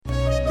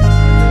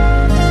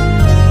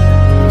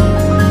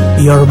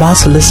You're about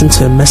to listen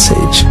to a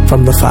message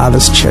from the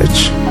Father's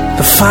Church.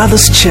 The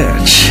Father's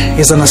Church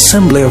is an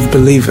assembly of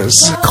believers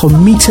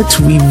committed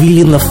to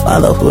revealing the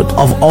fatherhood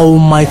of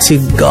Almighty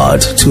God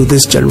to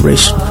this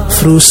generation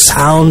through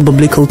sound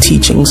biblical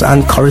teachings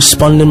and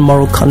corresponding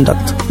moral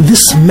conduct.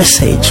 This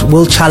message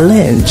will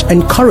challenge,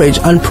 encourage,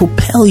 and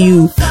propel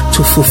you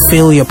to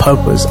fulfill your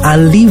purpose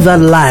and live that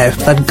life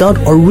that God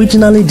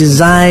originally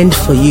designed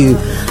for you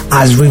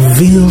as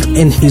revealed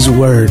in His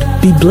Word.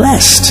 Be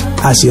blessed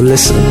as you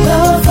listen.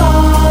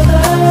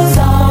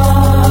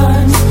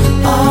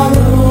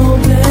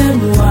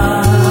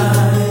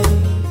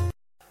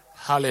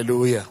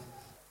 Hallelujah.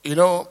 You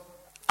know,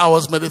 I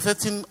was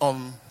meditating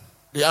on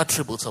the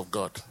attributes of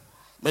God.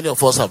 Many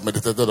of us have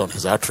meditated on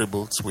His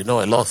attributes. We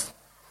know a lot.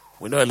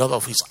 We know a lot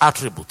of His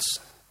attributes.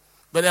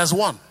 But there's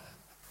one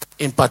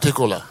in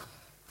particular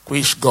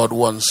which God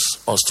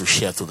wants us to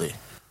share today.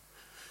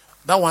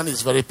 That one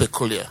is very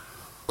peculiar.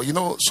 You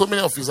know, so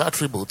many of His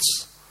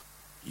attributes,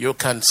 you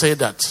can say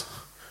that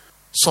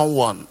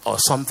someone or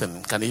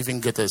something can even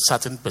get a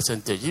certain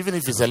percentage, even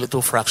if it's a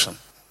little fraction.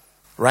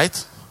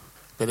 Right?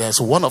 But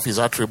there's one of His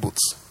attributes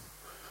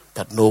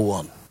that no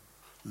one,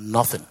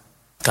 nothing,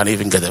 can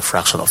even get a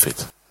fraction of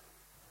it.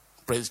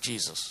 Praise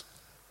Jesus.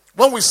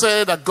 When we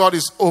say that God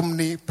is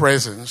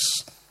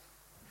omnipresence,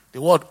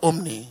 the word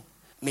omni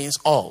means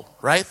all,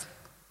 right?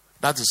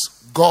 That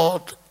is,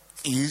 God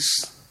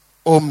is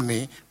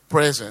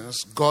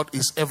omnipresence. God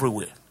is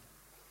everywhere.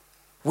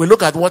 We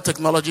look at what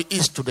technology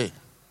is today.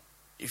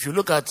 If you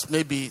look at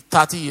maybe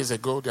 30 years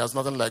ago, there's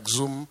nothing like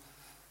Zoom.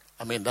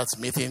 That's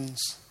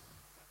meetings.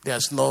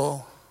 There's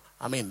no,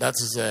 that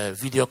is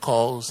video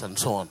calls and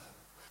so on.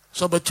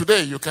 But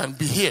today you can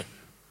be here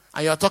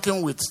and you're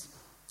talking with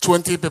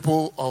 20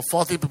 people or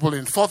 40 people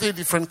in 40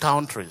 different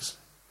countries.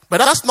 But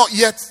that's not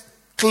yet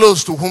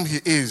close to whom He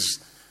is.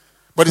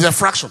 But it's a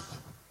fraction.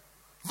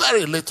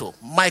 Very little,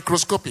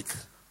 microscopic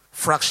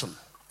fraction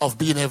of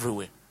being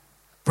everywhere.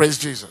 Praise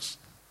Jesus.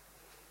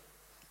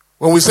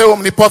 When we say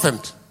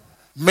omnipotent,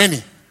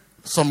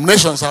 some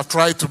nations have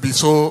tried to be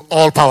so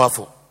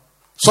all-powerful.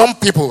 Some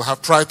people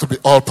have tried to be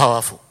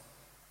all-powerful,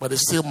 but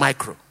it's still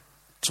micro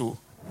to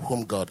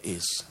whom God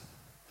is.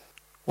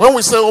 When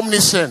we say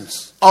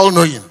omniscience,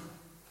 all-knowing,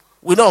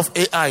 we know of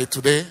AI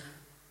today.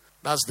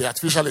 That's the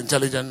artificial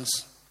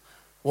intelligence.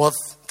 What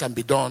can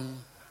be done?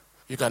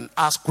 You can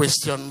ask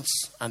questions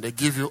and they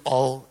give you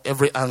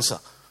every answer.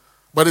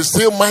 But it's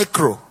still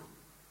micro,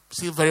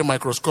 still very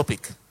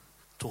microscopic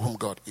to whom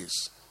God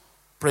is.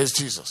 Praise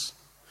Jesus.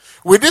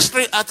 With these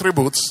three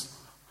attributes,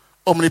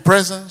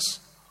 omnipresence,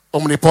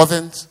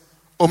 omnipotent,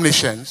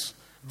 omniscience,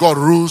 God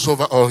rules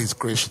over all His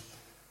creation.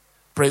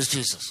 Praise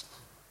Jesus.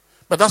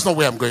 But that's not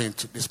where I'm going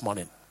to this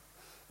morning.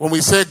 When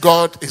we say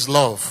God is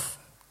love,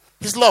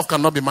 His love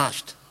cannot be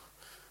matched.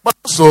 But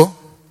also,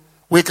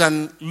 we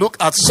can look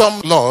at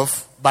some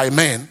love by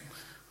men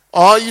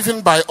or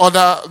even by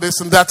other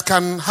that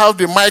can have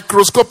the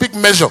microscopic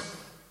measure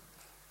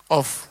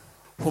of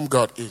whom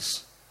God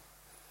is.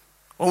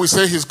 When we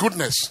say His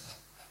goodness,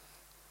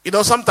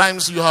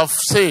 sometimes you have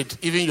said,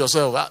 even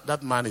yourself,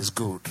 that man is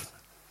good.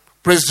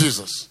 Praise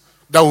Jesus.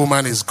 That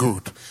woman is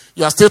good.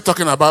 You are still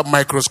talking about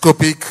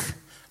microscopic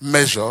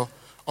measure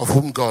of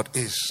whom God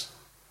is.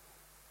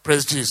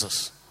 Praise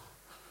Jesus.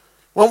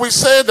 When we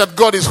say that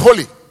God is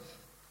holy,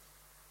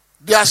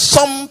 there are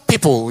some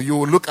people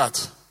you look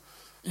at.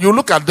 You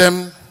look at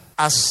them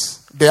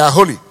as they are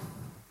holy.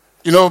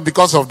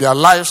 Because of their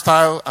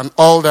lifestyle and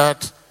all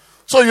that.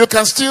 So you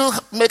can still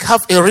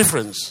have a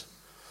reference.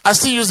 I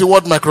still use the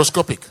word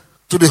microscopic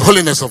to the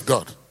holiness of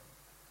God.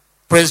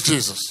 Praise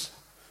Jesus.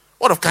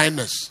 What of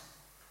kindness?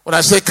 When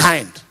I say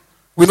kind,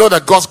 we know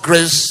that God's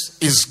grace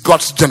is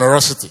God's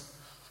generosity.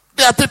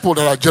 There are people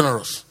that are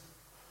generous.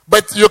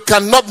 But you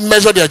cannot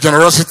measure their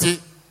generosity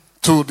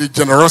to the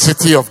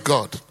generosity of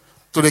God,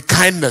 to the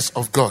kindness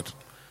of God.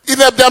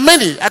 There are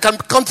many, I can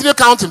continue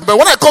counting. But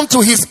when I come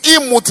to His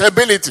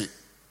immutability,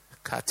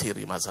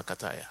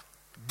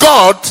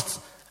 God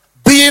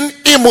being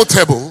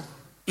immutable,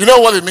 you know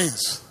what it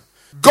means?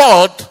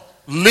 God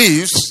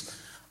lives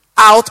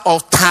out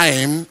of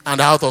time and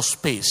out of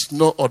space.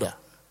 No other.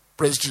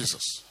 Praise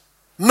Jesus.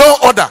 No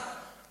other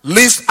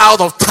lives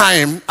out of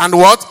time and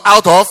what?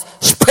 Out of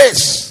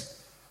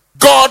space.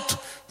 God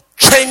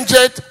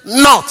changeth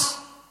not.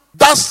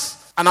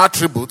 That's an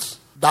attribute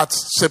that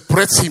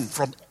separates Him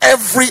from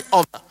every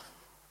other.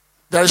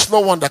 There is no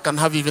one that can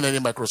have even any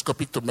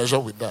microscopic to measure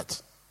with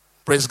that.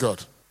 Praise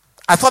God.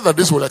 I thought that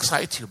this will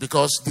excite you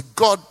because the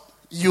God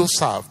you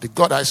serve, the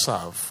God I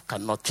serve,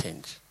 cannot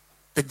change.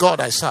 The God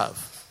I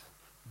serve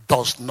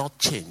does not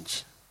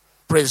change.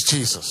 Praise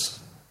Jesus.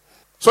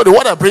 So the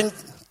word I bring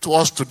to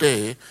us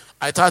today,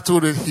 I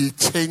titled it, He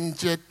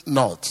changeth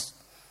not.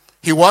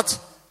 He what?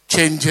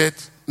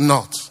 Changeth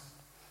not.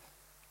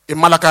 In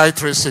Malachi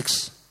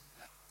 3:6,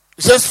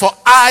 it says, for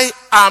I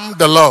am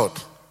the Lord,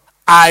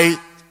 I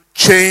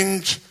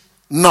change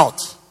not.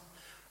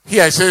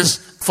 Here it says,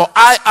 for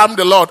I am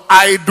the Lord,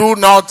 I do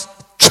not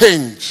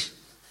change.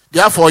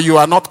 Therefore you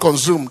are not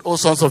consumed, O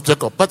sons of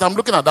Jacob. But I'm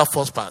looking at that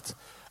first part.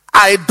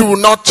 I do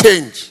not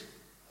change.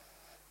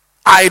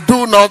 I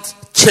do not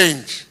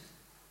change.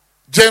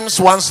 James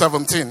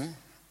 1:17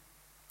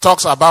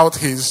 talks about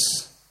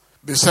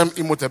the same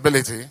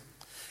immutability.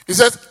 He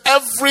says,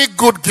 every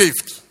good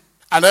gift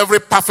and every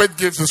perfect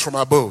gift is from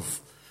above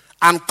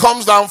and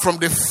comes down from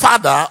the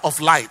Father of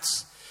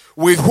lights,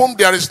 with whom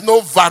there is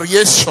no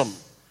variation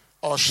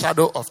or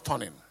shadow of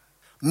turning.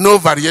 No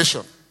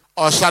variation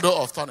or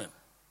shadow of turning.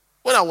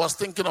 When I was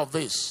thinking of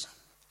this,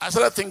 I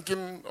started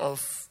thinking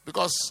of,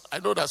 because I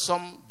know that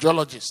some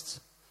geologists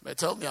may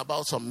tell me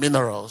about some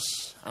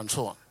minerals and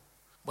so on.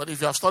 But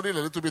if you have studied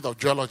a little bit of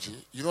geology,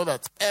 you know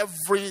that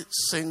every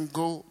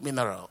single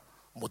mineral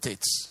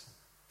mutates.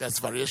 There's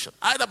variation.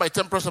 Either by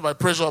temperature, by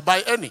pressure, or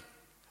by any.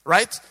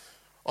 Right?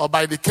 Or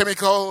by the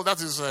chemical,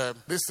 that is,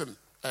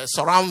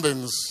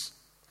 surroundings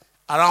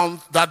around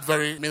that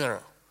very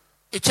mineral.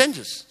 It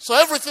changes. So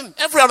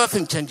every other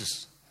thing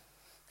changes.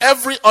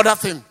 Every other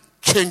thing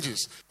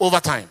changes over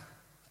time.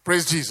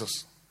 Praise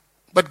Jesus.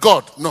 But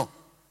God, no.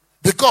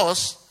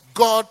 Because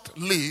God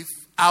lives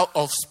out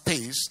of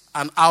space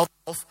and out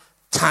of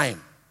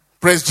time.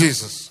 Praise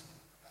Jesus.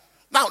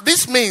 Now,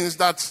 this means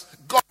that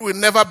God will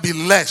never be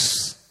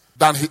less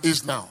than he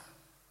is now,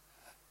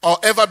 or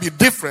ever be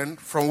different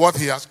from what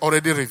he has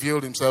already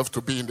revealed himself to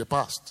be in the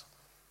past.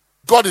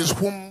 God is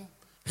whom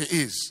he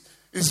is.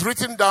 It's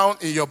written down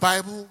in your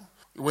Bible.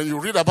 When you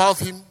read about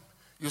him,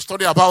 you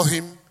study about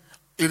him,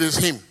 it is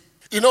him.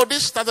 You know,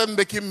 this started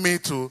making me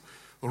to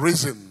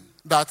reason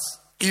that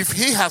if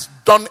he has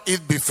done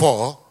it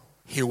before,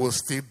 he will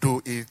still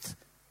do it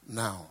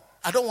now.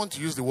 I don't want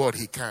to use the word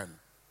he can,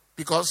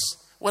 because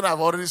when I've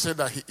already said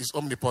that he is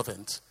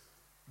omnipotent,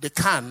 the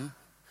can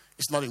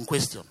is not in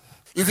question.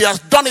 If he has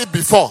done it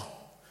before,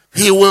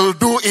 he will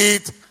do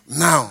it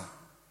now.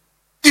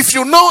 If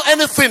you know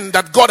anything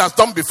that God has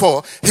done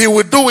before, he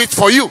will do it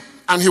for you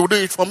and he will do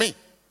it for me.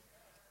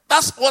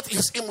 That's what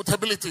his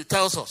immutability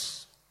tells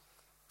us.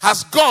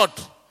 Has God,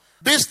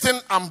 this thing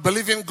I'm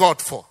believing God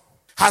for,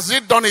 has he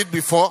done it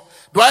before?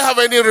 Do I have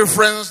any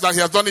reference that he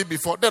has done it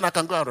before? Then I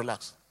can go and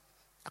relax.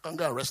 I can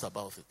go and rest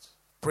about it.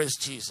 Praise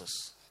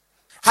Jesus.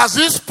 Has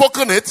he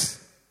spoken it?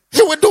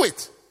 He will do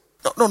it.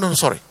 No,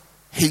 sorry.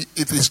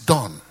 It is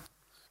done.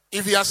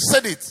 If he has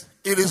said it,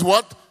 it is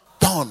what?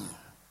 Done.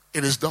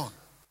 It is done.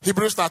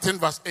 Hebrews 13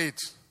 verse 8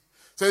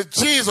 says,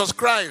 Jesus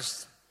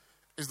Christ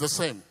is the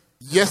same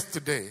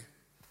yesterday,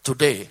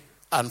 today,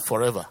 and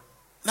forever.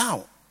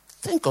 Now,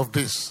 think of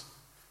this.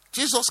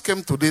 Jesus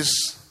came to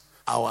this,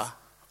 our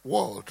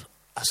world,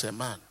 as a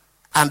man.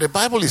 And the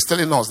Bible is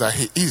telling us that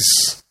he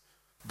is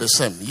the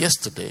same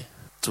yesterday,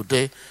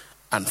 today,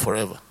 and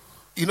forever.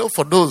 You know,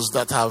 for those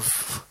that have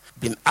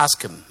been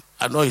asking,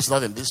 I know he's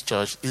not in this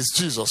church, is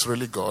Jesus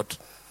really God?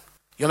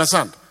 You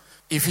understand?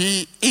 If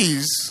he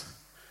is,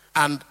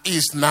 and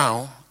is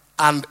now,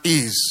 and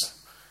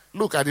is.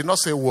 Look, I did not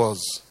say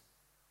was.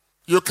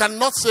 You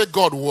cannot say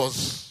God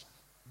was.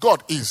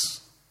 God is.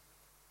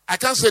 I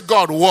can't say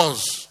God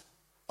was,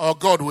 or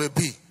God will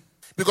be.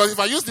 Because if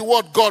I use the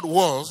word God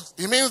was,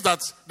 it means that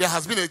there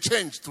has been a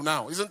change to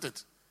now, isn't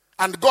it?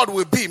 And God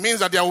will be means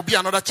that there will be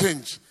another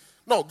change.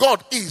 No,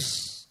 God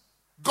is.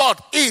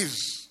 God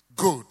is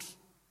good.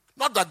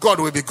 Not that God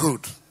will be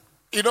good.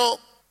 You know,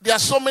 there are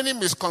so many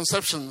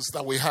misconceptions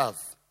that we have,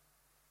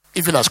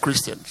 even as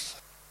Christians.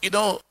 You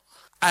know,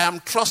 I am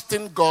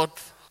trusting God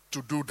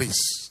to do this.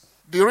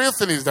 The real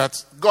thing is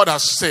that God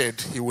has said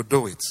he will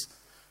do it.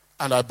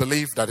 And I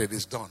believe that it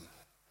is done.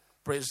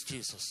 Praise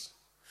Jesus.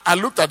 I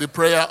looked at the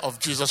prayer of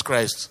Jesus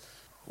Christ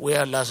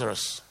where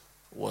Lazarus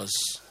was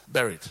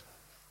buried.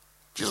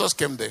 Jesus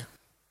came there.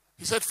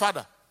 He said,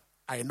 Father,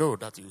 I know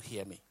that you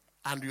hear me.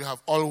 And you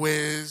have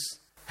always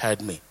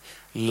heard me.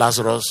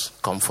 Lazarus,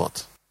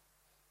 comfort.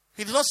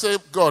 He did not say,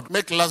 God,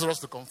 make Lazarus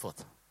to comfort.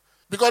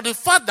 Because the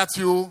fact that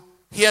you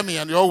hear me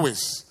and you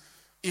always,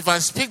 if I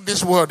speak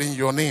this word in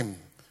your name,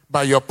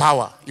 by your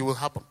power, it will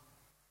happen.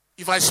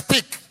 If I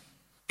speak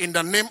in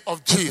the name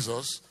of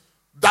Jesus,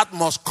 that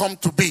must come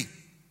to be.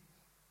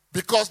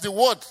 Because the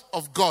word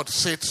of God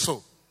said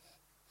so.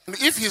 And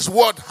if his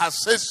word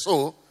has said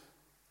so,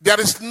 there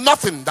is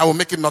nothing that will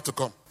make it not to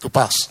come to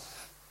pass.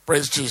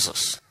 Praise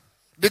Jesus.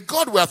 The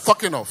God we are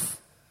talking of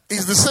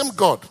is the same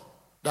God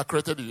that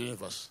created the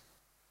universe.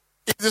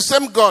 It's the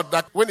same God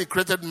that when he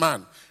created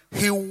man,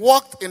 he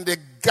walked in the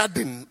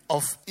garden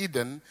of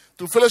Eden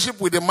to fellowship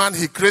with the man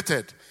he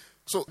created.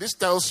 So this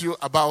tells you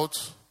about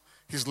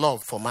his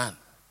love for man.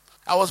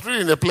 I was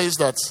reading a place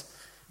that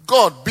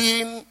God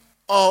being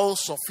all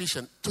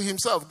sufficient to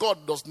himself,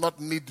 God does not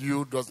need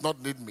you, does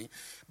not need me.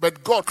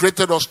 But God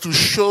created us to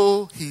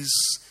show his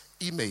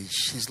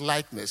image, his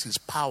likeness, his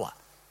power,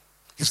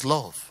 his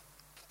love,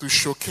 to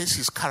showcase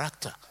his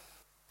character,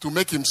 to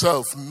make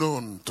himself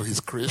known to his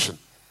creation.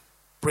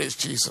 Praise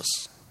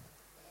Jesus.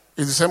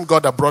 It's the same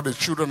God that brought the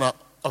children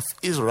of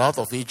Israel out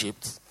of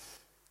Egypt,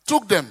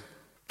 took them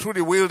through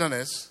the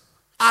wilderness,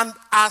 and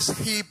as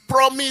he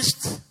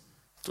promised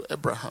to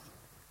Abraham,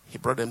 he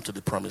brought them to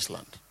the promised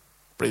land.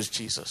 Praise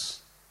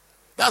Jesus.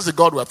 That's the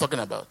God we're talking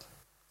about.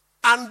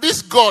 And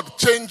this God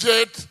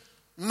changeth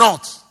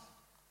not.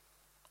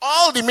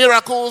 All the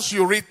miracles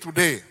you read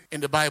today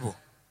in the Bible,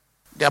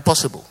 they are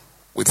possible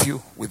with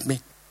you, with me.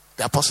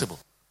 They are possible.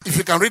 If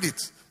you can read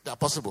it, they are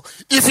possible.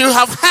 If you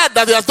have heard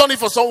that he has done it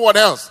for someone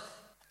else,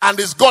 and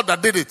it's God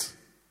that did it,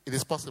 it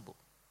is possible.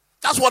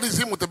 That's what his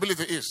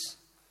immutability is.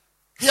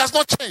 He has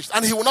not changed,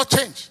 and he will not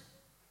change.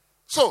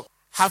 So,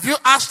 have you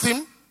asked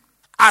him,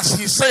 as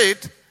he said,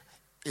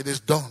 it is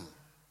done?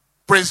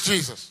 Praise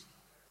Jesus.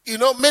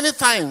 Many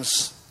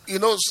times,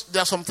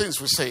 there are some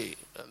things we say,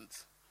 and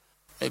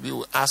maybe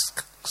we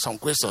ask some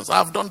questions.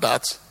 I've done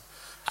that.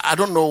 I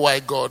don't know why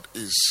God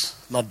is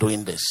not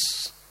doing this.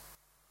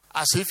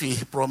 As if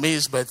he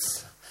promised, but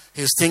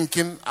he's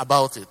thinking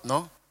about it,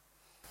 no?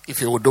 If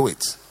he will do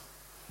it.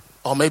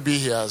 Or maybe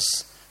he has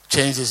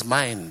changed his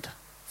mind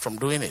from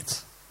doing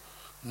it.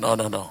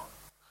 No.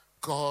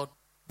 God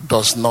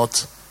does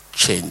not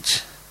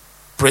change.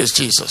 Praise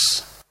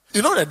Jesus.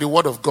 You know that the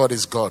word of God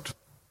is God,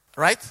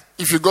 right?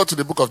 If you go to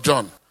the book of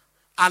John,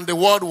 and the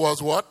word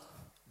was what?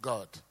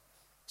 God.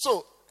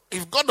 So,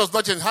 if God does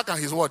not change, how can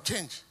his word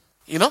change?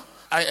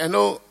 I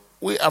know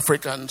we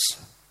Africans,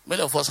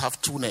 many of us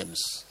have two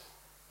names.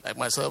 Like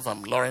myself,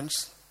 I'm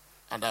Lawrence,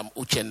 and I'm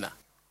Uchenna.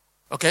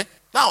 Okay?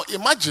 Now,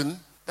 imagine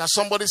that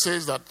somebody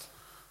says that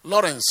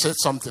Lawrence said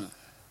something,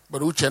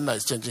 but Uchenna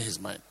is changing his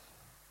mind.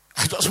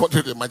 I just want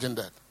you to imagine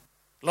that.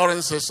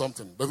 Lawrence says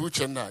something, but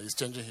Uchenna is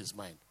changing his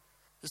mind.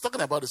 He's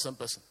talking about the same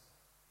person.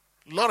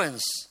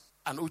 Lawrence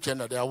and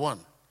Uchenna, they are one.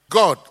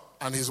 God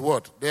and his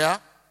word, they are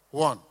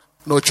one.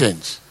 No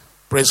change.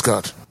 Praise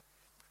God.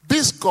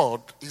 This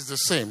God is the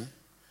same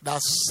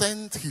that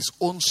sent his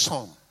own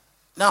son.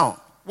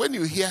 Now, when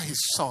you hear his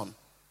son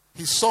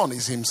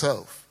is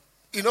himself.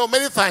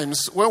 Many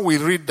times when we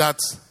read that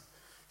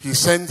he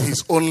sent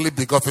his only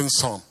begotten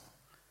son,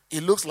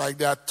 it looks like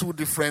there are two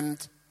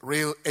different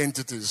real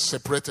entities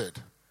separated.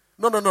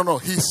 No.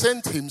 He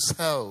sent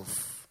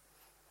himself.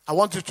 I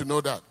want you to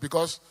know that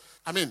because,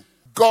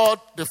 God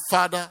the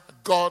Father,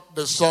 God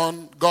the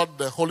Son, God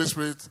the Holy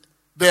Spirit,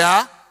 they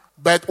are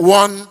but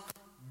one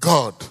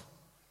God.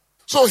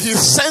 So he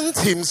sent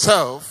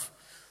himself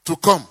to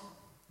come.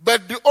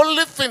 But the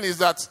only thing is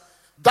that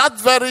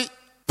very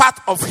part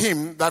of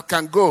him that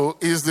can go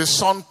is the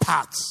Son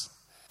part.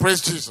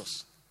 Praise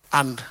Jesus.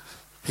 And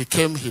he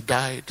came, he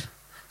died,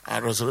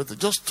 and resurrected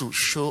just to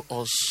show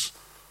us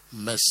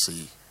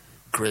mercy,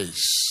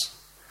 grace,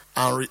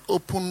 and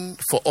reopen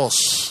for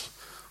us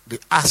the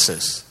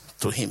access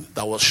to him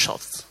that was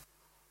shut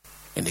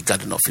in the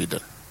Garden of Eden.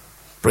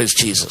 Praise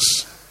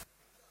Jesus.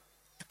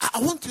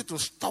 I want you to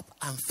stop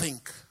and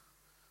think.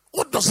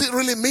 What does it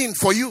really mean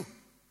for you?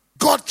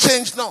 God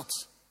changed not.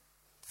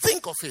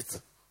 Think of it.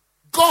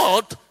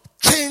 God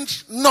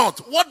changed not.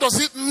 What does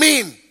it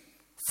mean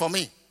for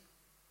me?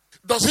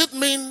 Does it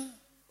mean,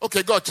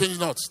 okay, God changed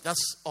not.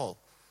 That's all.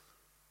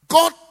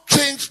 God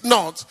changed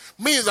not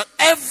means that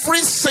every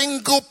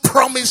single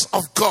promise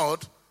of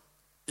God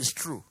is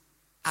true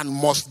and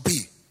must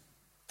be.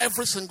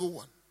 Every single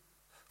one.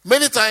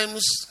 Many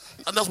times,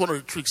 and that's one of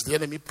the tricks the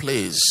enemy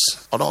plays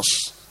on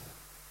us.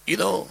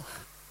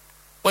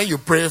 When you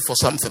pray for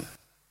something,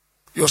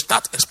 you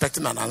start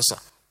expecting an answer.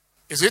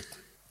 Is it?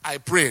 I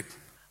prayed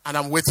and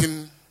I'm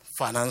waiting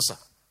for an answer.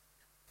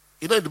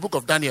 In the book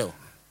of Daniel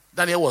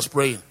was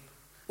praying.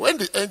 When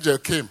the angel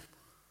came,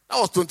 that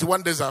was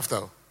 21 days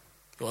after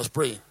he was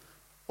praying.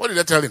 What did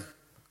they tell him?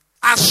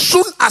 As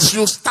soon as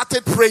you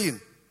started praying,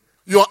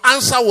 your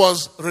answer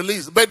was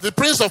released. But the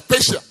prince of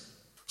Persia.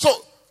 So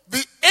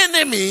the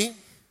enemy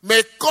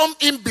may come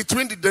in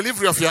between the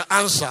delivery of your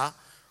answer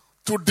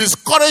to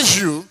discourage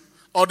you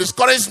or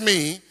discourage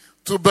me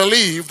to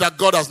believe that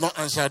God has not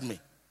answered me.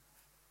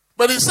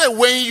 But he said,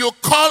 when you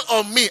call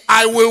on me,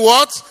 I will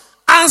what?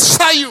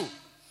 Answer you.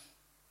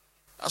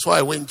 That's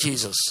why when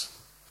Jesus,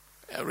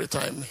 every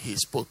time he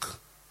spoke,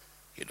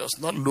 he does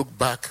not look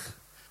back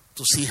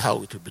to see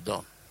how it will be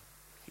done.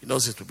 He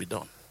knows it will be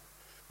done.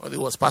 When he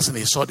was passing,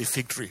 he saw the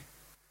fig tree.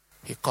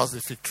 He caused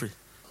the fig tree.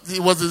 It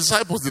was the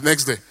disciples the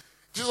next day.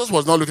 Jesus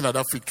was not looking at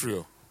that fig tree.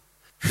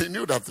 He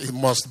knew that it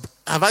must.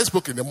 Have I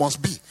spoken? It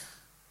must be.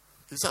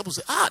 The disciples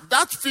said,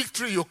 that fig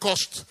tree you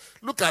caused.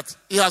 Look at,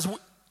 he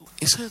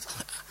said,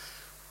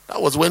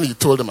 that was when he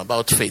told them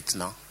about faith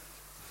now.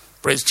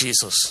 Praise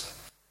Jesus.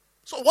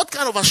 So what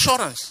kind of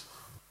assurance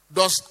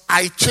does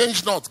I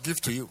change not give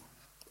to you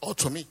or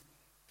to me?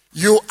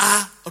 You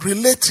are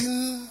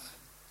relating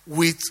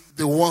with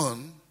the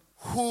one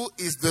who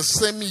is the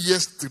same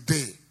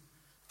yesterday,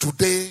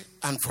 today,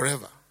 and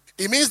forever.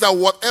 It means that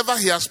whatever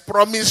he has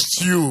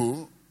promised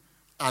you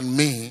and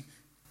me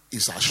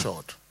is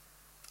assured.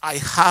 I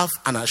have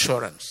an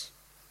assurance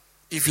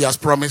if he has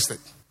promised it.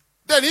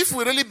 Then if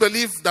we really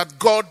believe that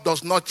God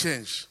does not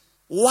change,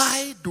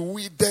 why do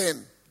we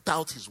then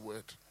doubt his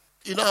word?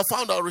 I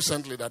found out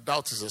recently that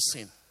doubt is a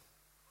sin.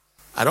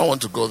 I don't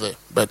want to go there,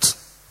 but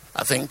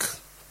I think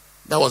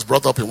that was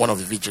brought up in one of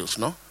the videos,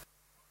 no?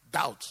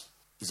 Doubt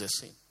is a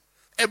sin.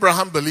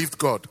 Abraham believed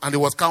God and it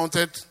was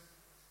counted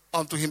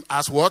unto him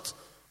as what?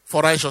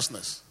 For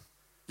righteousness.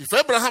 If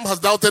Abraham has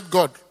doubted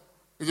God,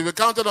 it will be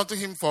counted unto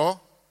him for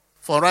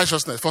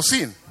righteousness, for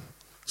sin.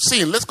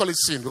 Sin, let's call it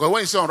sin. Because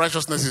when you say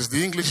unrighteousness,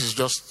 the English is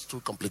just too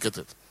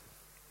complicated.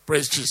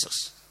 Praise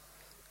Jesus.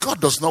 God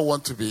does not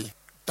want to be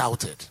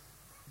doubted.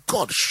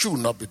 God should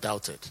not be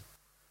doubted.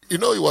 You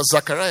know, it was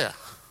Zechariah,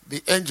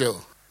 the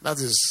angel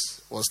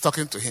was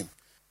talking to him.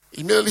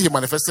 Immediately he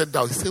manifested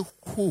doubt. He said,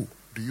 who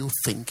do you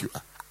think you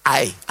are?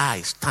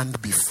 I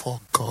stand before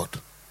God,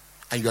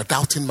 and you are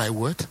doubting my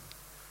word?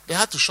 They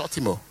had to shut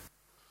him up.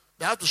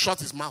 They had to shut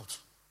his mouth.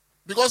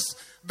 Because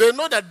they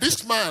know that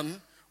this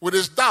man, with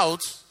his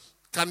doubts,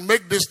 can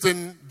make this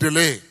thing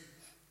delay.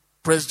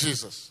 Praise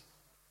Jesus.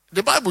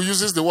 The Bible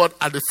uses the word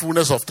at the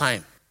fullness of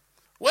time.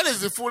 When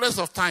is the fullness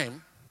of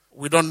time?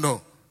 We don't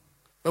know.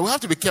 But we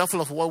have to be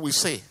careful of what we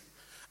say.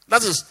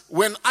 That is,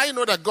 when I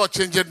know that God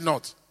changeth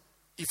not,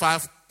 if I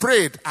have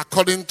prayed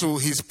according to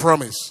his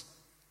promise,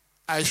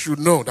 I should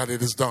know that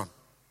it is done.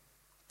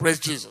 Praise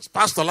Jesus.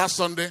 Pastor, last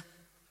Sunday,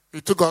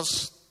 he took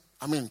us,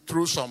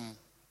 through some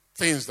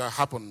things that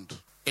happened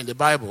in the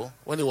Bible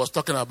when he was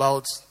talking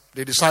about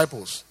the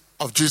disciples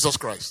of Jesus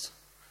Christ.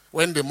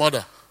 When the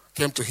mother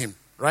came to him,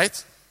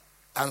 right?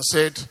 And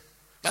said,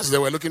 as they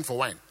were looking for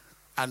wine.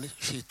 And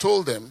she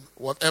told them,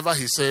 whatever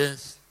he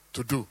says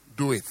to do,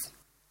 do it.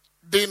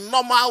 The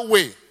normal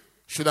way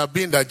should have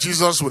been that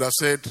Jesus would have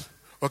said,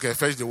 okay,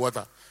 fetch the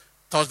water.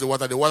 Touch the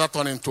water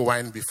turned into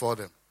wine before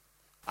them.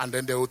 And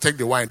then they will take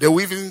the wine. They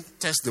will even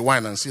test the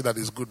wine and see that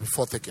it's good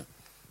before taking.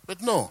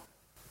 But no,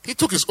 he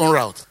took his own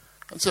route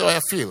and said, I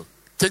feel,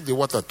 take the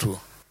water to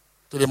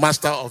the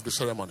master of the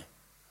ceremony.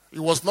 He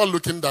was not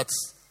looking that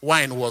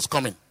wine was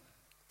coming.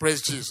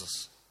 Praise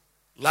Jesus.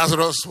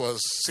 Lazarus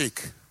was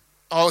sick.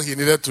 All he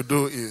needed to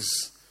do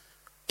is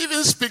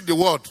even speak the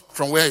word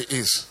from where he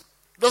is.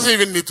 Doesn't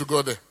even need to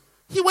go there.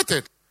 He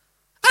waited.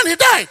 And he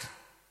died.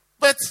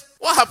 But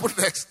what happened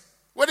next?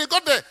 When he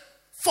got there,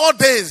 4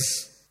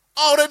 days,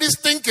 already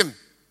stinking.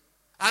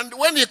 And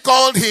when he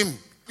called him,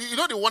 you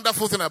know the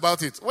wonderful thing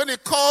about it? When he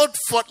called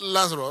forth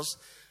Lazarus,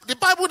 the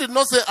Bible did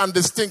not say, and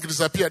the stink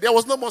disappeared. There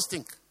was no more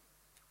stink.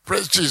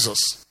 Praise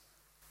Jesus.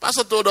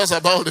 Pastor told us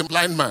about the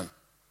blind man.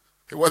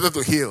 He wanted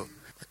to heal.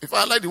 If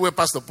I like the way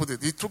Pastor put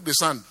it, he took the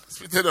sand,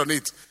 spitted on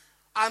it,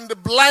 and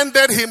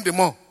blinded him the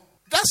more.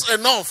 That's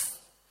enough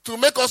to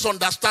make us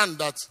understand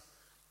that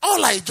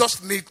all I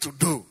just need to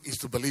do is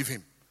to believe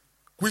him.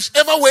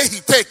 Whichever way he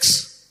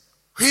takes,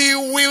 he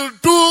will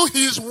do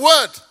his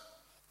word.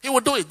 He will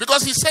do it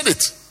because he said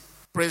it.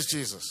 Praise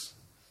Jesus.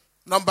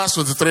 Numbers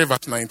 23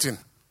 verse 19.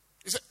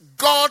 He said,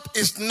 God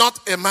is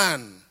not a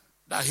man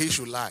that he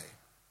should lie,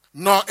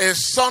 nor a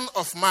son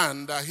of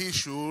man that he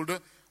should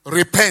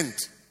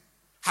repent.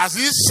 Has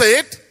he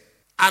said,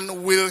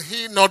 and will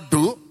he not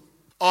do?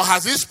 Or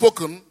has he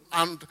spoken,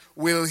 and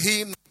will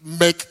he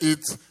make it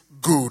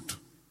good?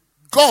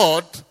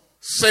 God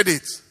said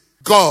it.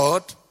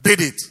 God did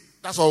it.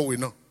 That's all we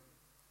know.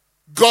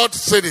 God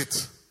said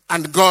it,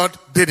 and God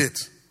did it.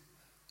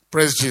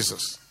 Praise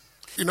Jesus.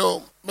 You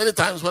know, many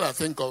times when I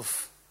think of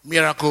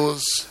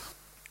miracles,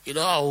 you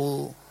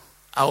know,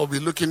 I will be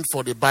looking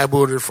for the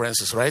Bible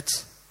references, right?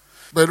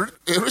 But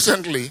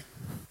recently,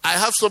 I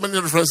have so many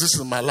references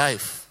in my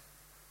life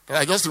that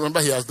I just remember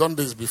he has done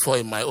this before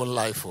in my own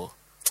life.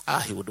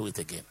 He will do it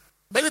again.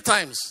 Many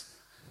times,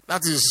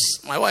 that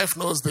is, my wife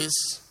knows this,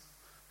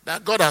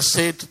 that God has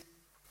said,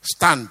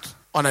 stand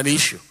on an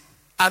issue.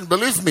 And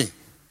believe me,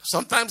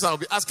 sometimes I'll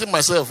be asking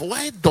myself,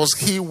 why does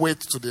he wait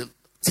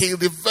till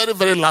the very,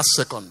 very last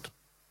second?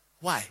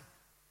 Why?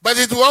 But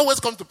it will always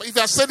come to pass. If he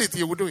has said it,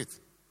 he will do it.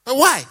 But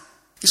why?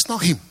 It's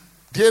not him.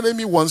 The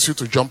enemy wants you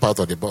to jump out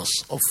of the bus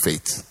of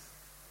faith.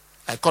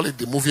 I call it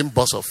the moving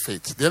bus of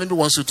faith. The enemy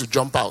wants you to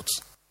jump out.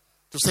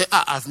 To say,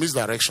 I've missed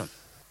direction.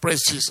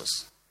 Praise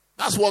Jesus.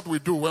 That's what we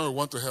do when we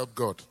want to help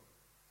God.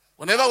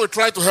 Whenever we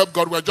try to help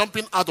God, we're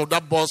jumping out of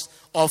that bus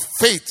of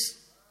faith.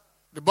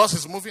 The bus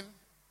is moving.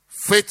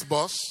 Faith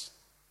bus.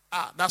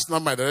 That's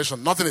not my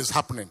direction. Nothing is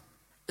happening.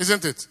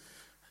 Isn't it?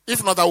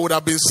 If not, I would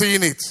have been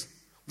seeing it.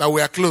 That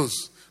we are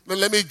close. Then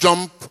let me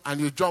jump,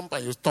 and you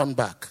turn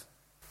back.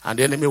 And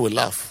the enemy will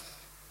laugh.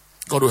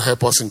 God will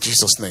help us in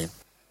Jesus' name.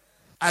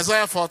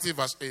 Isaiah 40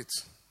 verse 8.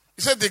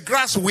 He said, the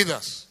grass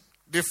withers,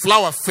 the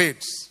flower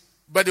fades,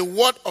 but the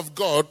word of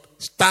God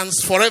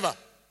stands forever.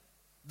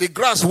 The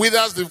grass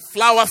withers, the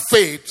flower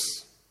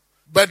fades,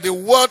 but the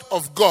word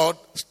of God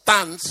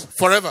stands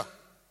forever.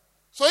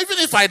 So even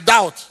if I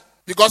doubt,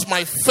 because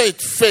my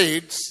faith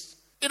fades,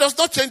 it does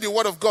not change the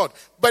word of God.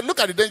 But look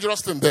at the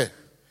dangerous thing there.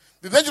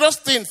 The dangerous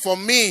thing for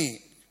me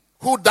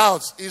who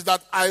doubts is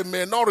that I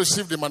may not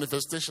receive the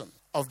manifestation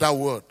of that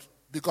word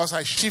because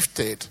I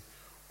shifted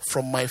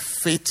from my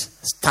faith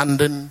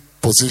standing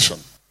position.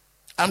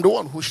 I'm the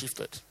one who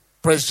shifted.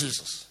 Praise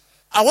Jesus.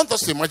 I want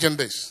us to imagine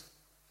this.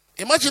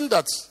 Imagine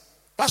that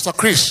Pastor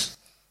Chris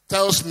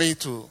tells me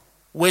to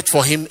wait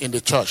for him in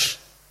the church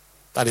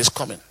that is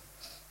coming.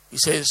 He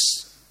says,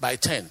 by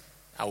 10,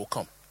 I will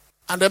come.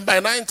 And then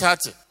by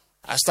 9:30,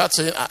 I start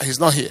saying, he's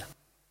not here.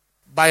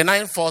 By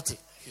 9:40,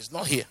 he's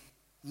not here.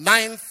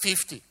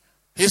 9:50,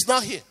 he's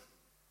not here.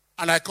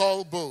 And I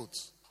call Bolt,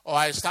 or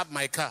I start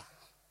my car,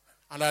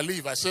 and I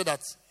leave. I say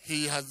that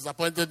he has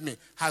disappointed me.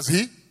 Has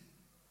he?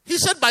 He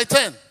said by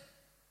 10.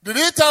 Did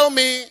he tell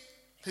me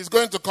he's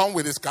going to come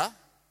with his car?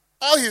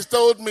 All he's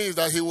told me is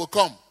that he will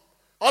come.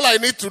 All I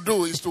need to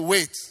do is to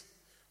wait.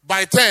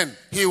 By 10,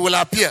 he will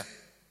appear.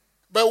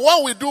 But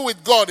what we do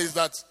with God is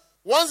that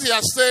once he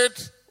has said,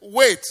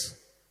 wait,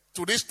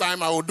 to this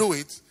time I will do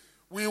it,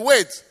 we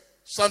wait.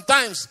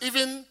 Sometimes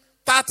even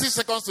 30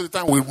 seconds to the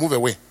time we'll move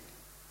away.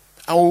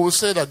 And we will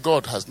say that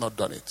God has not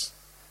done it.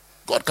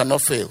 God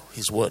cannot fail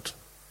his word.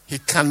 He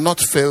cannot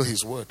fail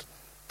his word.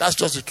 That's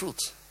just the truth.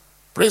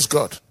 Praise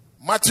God.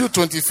 Matthew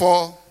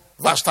 24,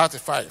 verse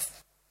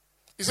 35.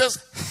 It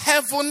says,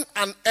 heaven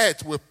and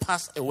earth will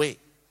pass away,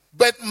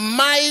 but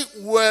my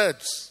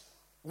words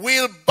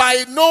will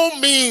by no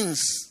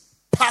means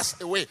pass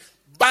away.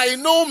 By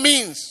no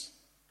means.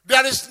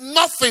 There is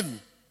nothing.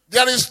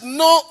 There is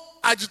no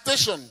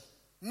agitation.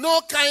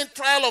 No kind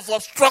trial of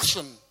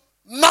obstruction.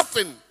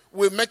 Nothing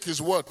will make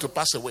his word to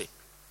pass away.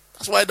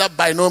 That's why that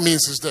by no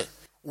means is there.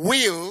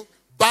 Will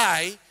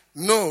by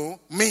no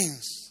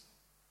means.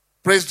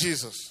 Praise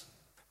Jesus.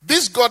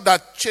 This God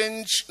that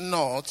changed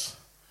not,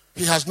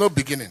 he has no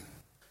beginning.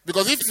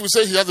 Because if we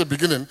say he has a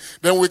beginning,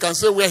 then we can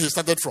say where he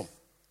started from.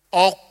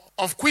 Or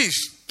of which,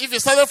 if he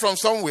started from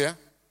somewhere,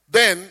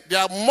 then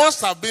there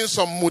must have been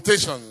some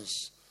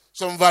mutations,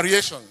 some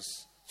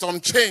variations, some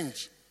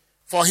change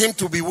for him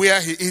to be where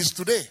he is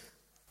today.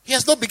 He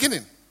has no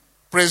beginning.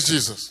 Praise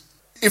Jesus.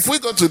 If we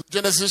go to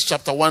Genesis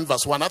chapter 1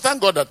 verse 1, I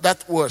thank God that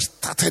that word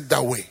started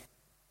that way.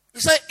 He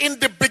said, in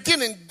the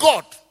beginning,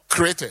 God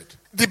created.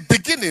 The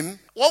beginning,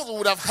 what we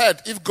would have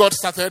heard if God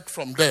started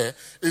from there,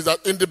 is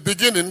that in the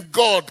beginning,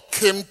 God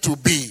came to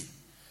be.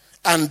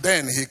 And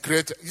then he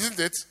created. Isn't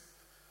it?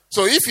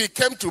 So if he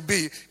came to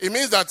be, it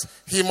means that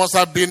he must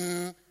have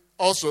been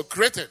also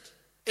created.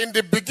 In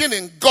the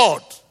beginning,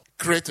 God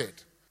created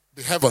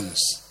the heavens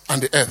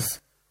and the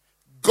earth.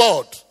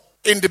 God,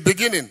 in the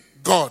beginning,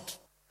 God.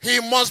 He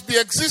must be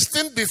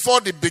existing before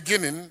the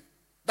beginning.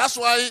 That's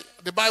why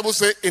the Bible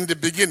says, in the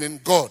beginning,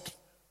 God.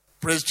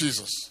 Praise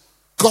Jesus.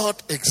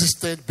 God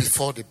existed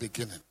before the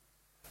beginning.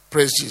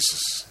 Praise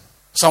Jesus.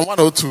 Psalm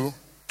 102,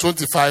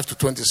 25 to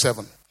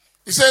 27.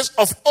 It says,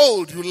 of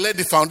old you laid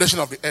the foundation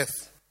of the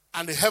earth,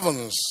 and the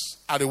heavens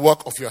are the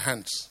work of your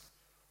hands.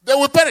 They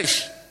will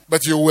perish,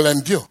 but you will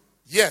endure.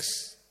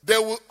 Yes, they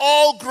will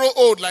all grow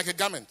old like a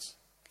garment.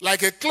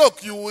 Like a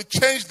cloak, you will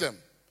change them,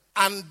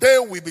 and they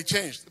will be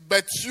changed.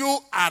 But you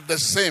are the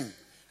same,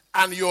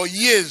 and your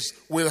years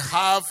will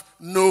have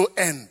no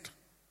end.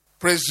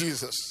 Praise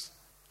Jesus.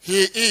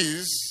 He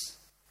is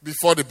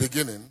before the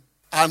beginning,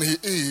 and he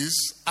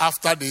is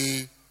after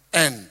the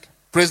end.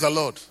 Praise the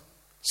Lord.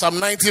 Psalm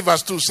 90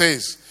 verse 2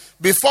 says,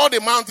 before the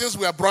mountains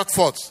were brought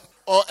forth,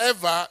 or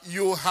ever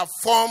you have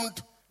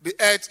formed the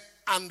earth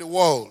and the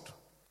world,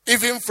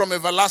 even from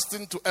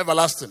everlasting to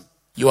everlasting,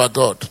 you are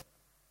God.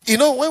 You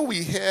know, when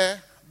we hear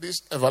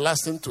this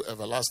everlasting to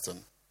everlasting,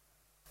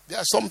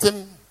 there's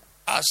something,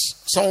 as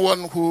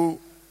someone who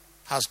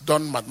has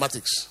done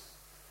mathematics,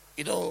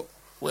 you know,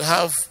 we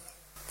have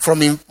from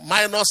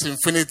minus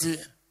infinity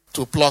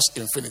to plus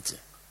infinity.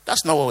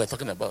 That's not what we're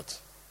talking about.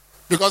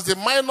 Because the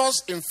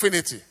minus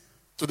infinity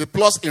to the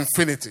plus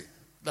infinity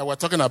that we're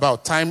talking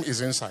about, time is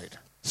inside.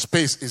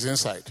 Space is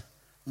inside.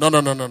 No.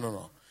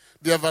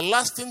 The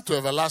everlasting to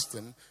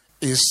everlasting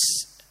is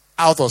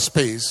out of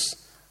space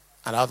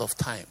and out of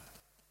time.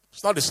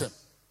 It's not the same.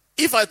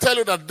 If I tell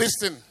you that this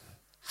thing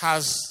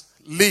has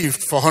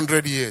lived for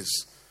 100 years,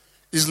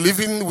 is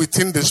living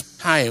within this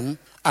time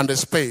and the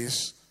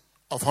space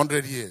of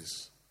 100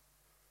 years.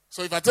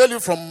 So if I tell you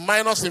from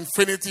minus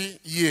infinity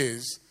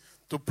years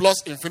to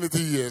plus infinity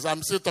years,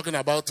 I'm still talking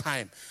about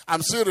time.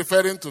 I'm still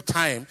referring to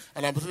time,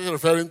 and I'm still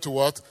referring to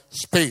what?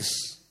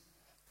 Space.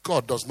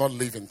 God does not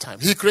live in time.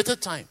 He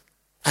created time,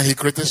 and he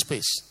created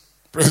space.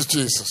 Praise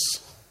Jesus.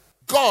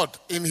 God,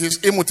 in his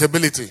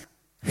immutability,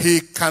 he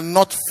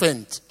cannot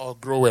faint or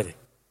grow weary.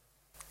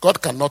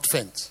 God cannot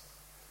faint.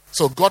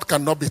 So God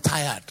cannot be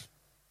tired.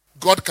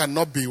 God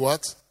cannot be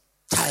what?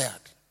 Tired.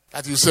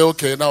 That you say,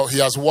 okay, now he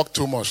has worked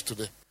too much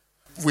today.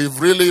 We've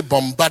really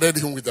bombarded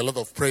him with a lot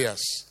of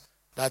prayers.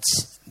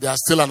 They are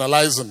still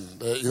analyzing.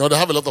 They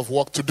have a lot of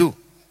work to do.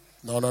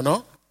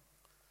 No.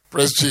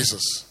 Praise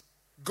Jesus.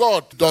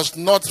 God does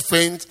not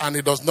faint and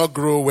he does not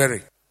grow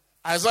weary.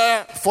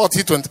 Isaiah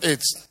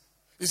 40:28.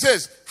 He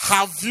says,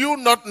 have you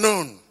not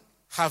known?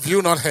 Have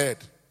you not heard?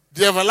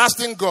 The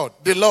everlasting God,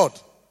 the Lord,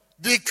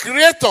 the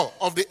creator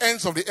of the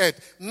ends of the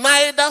earth,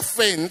 neither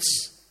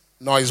faints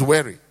nor is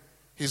weary.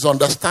 His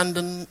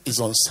understanding is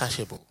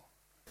unsearchable.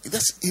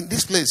 That's in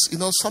this place,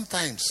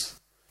 sometimes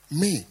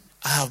I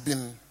have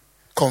been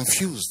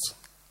confused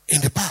in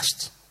the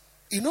past.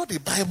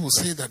 The Bible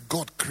says that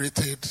God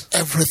created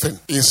everything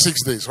in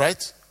 6 days,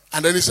 right?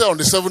 And then he said on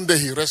the 7th day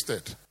he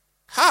rested.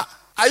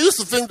 I used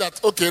to think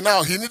that, okay,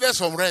 now he needed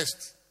some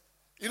rest.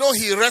 He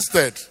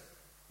rested.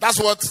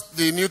 That's what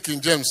the New King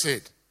James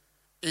said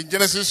in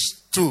Genesis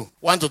 2,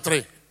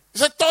 1-3. He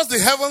said, thus the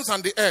heavens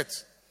and the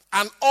earth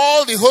and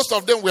all the host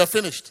of them were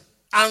finished.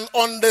 And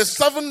on the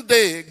 7th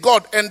day,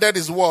 God ended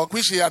his work,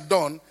 which he had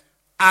done.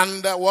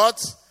 And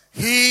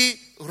He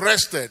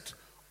rested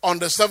on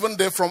the seventh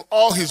day from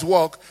all his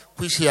work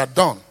which he had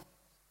done.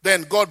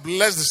 Then God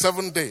blessed the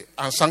seventh day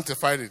and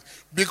sanctified it,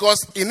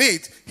 because in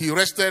it he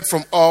rested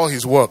from all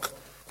his work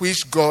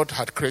which God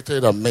had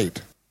created and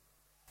made.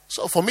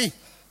 So for me,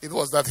 it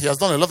was that he has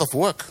done a lot of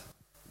work.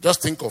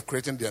 Just think of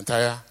creating the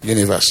entire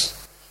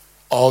universe.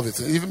 All the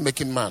things, even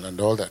making man and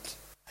all that.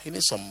 He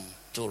needs some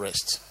to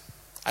rest.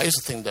 I used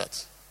to think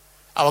that.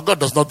 Our God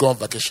does not go on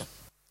vacation.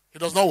 He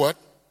does not what?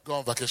 Go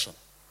on vacation.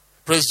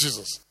 Praise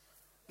Jesus.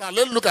 Now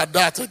let's look at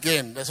that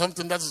again. There's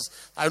something that is,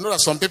 I know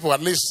that some people,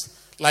 at least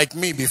like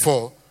me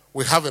before,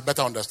 we have a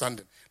better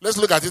understanding. Let's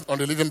look at it on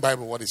the Living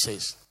Bible, what it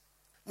says.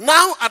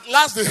 Now at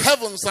last the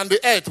heavens and the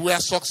earth were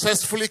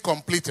successfully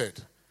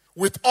completed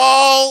with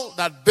all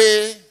that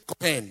they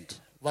contained.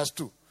 Verse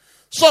 2.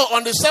 So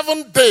on the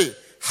seventh day,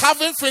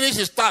 having finished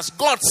his task,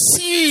 God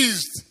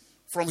ceased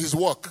from his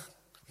work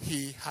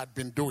he had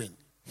been doing.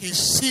 He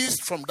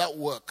ceased from that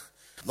work.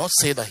 Not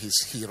say that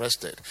he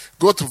rested.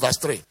 Go to verse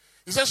 3.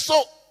 He says,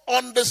 so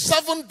on the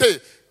seventh day,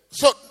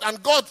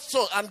 and God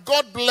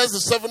blessed the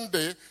seventh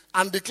day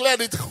and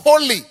declared it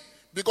holy,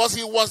 because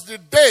it was the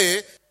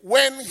day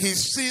when he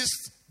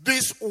ceased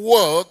this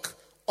work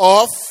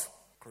of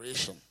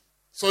creation.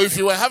 So if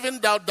you were having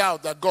doubt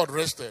that God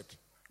rested,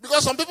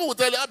 because some people will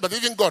tell you, but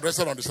even God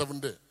rested on the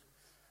seventh day.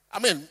 I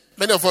mean,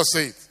 many of us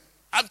say it.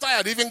 I'm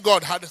tired, even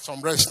God had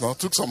some rest,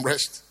 took some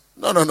rest.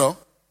 No.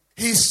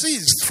 He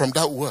ceased from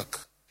that work.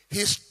 He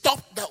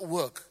stopped that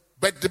work.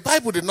 But the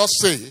Bible did not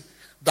say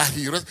that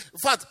he rested. In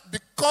fact,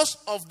 because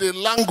of the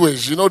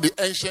language, the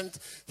ancient,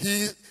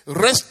 he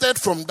rested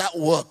from that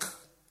work.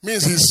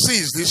 Means he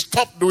ceased, he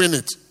stopped doing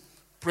it.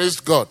 Praise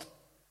God.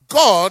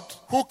 God,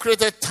 who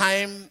created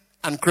time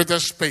and created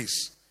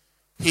space,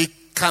 he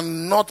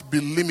cannot be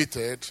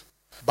limited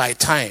by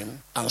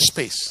time and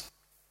space.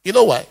 You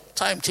know why?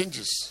 Time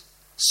changes.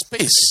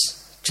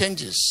 Space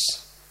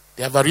changes.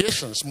 There are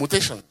variations,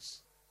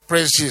 mutations.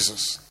 Praise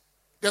Jesus.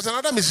 There's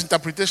another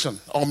misinterpretation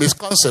or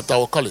misconcept, I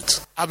will call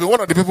it. I've been one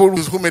of the people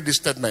who made this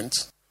statement.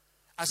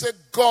 I said,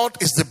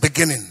 God is the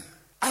beginning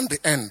and the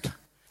end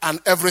and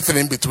everything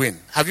in between.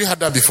 Have you heard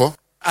that before?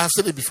 I have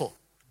said it before.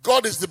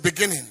 God is the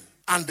beginning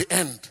and the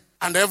end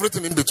and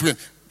everything in between.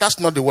 That's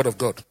not the word of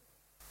God.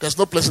 There's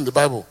no place in the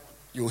Bible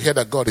you hear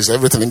that God is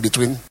everything in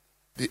between,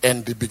 the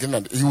end, the beginning.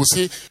 And you will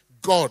see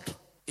God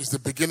is the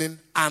beginning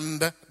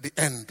and the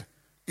end.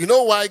 You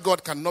know why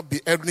God cannot be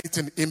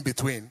anything in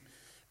between?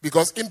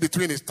 Because in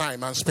between is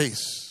time and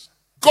space.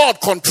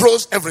 God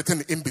controls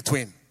everything in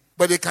between,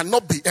 but he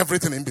cannot be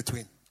everything in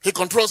between. He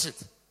controls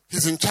it.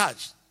 He's in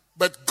charge.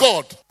 But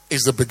God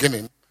is the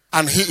beginning,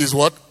 and he is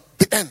what?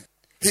 The end.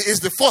 He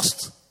is the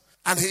first,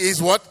 and he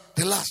is what?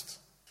 The last.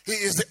 He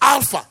is the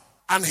Alpha,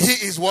 and he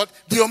is what?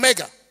 The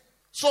Omega.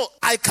 So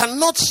I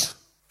cannot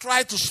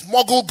try to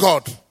smuggle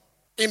God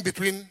in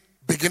between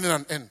beginning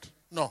and end.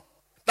 No.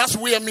 That's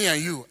where me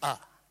and you are.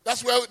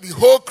 That's where the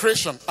whole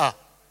creation are.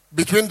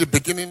 Between the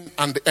beginning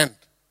and the end.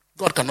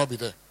 God cannot be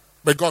there.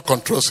 But God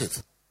controls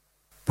it.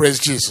 Praise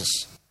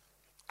Jesus.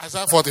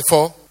 Isaiah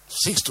 44,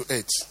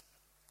 6-8.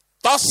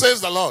 Thus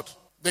says the Lord,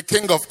 the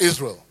King of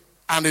Israel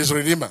and his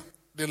Redeemer,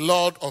 the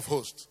Lord of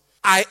hosts.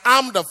 I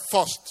am the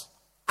first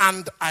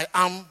and I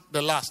am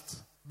the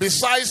last.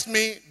 Besides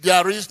me,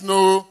 there is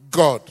no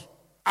God.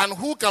 And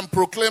who can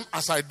proclaim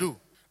as I do?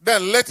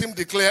 Then let him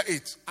declare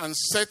it and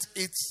set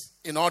it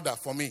in order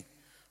for me.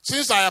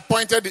 Since I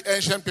appointed the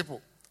ancient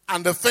people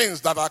and the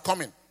things that are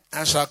coming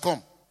and shall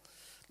come,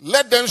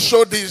 let them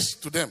show this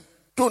to them.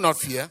 Do not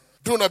fear.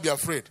 Do not be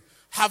afraid.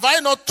 Have I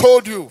not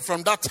told you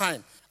from that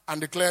time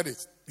and declared it?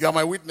 You are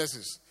my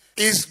witnesses.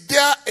 Is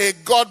there a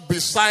God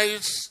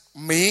besides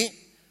me?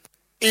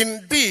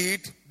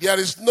 Indeed, there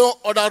is no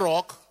other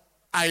rock.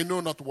 I know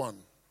not one.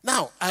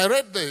 Now, I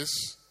read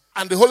this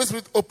and the Holy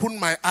Spirit opened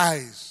my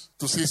eyes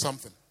to see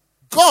something.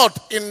 God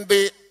in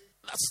the,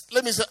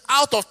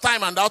 out of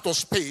time and out of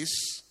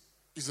space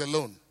is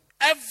alone.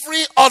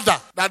 Every other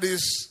that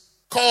is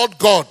called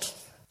God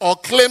or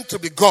claimed to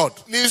be God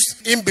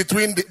lives in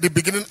between the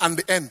beginning and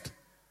the end.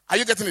 Are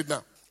you getting it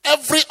now?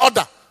 Every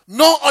other,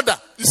 no other.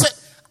 You say,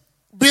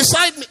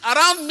 beside me,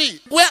 around me,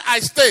 where I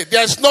stay,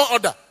 there is no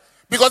other.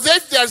 Because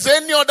if there is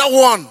any other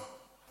one,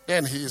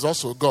 then he is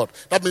also God.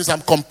 That means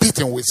I'm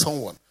competing with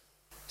someone.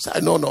 So I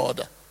know no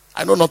other.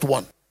 I know not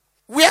one.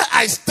 Where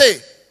I stay,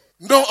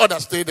 no other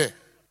stay there.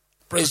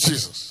 Praise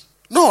Jesus.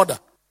 No other.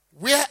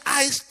 Where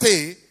I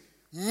stay,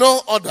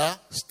 no other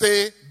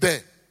stay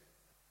there.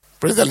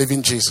 Praise the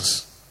living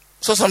Jesus.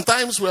 So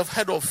sometimes we have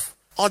heard of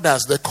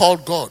others they call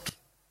God.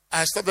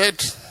 I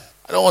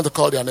don't want to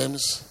call their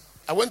names.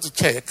 I went to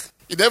check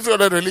in every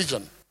other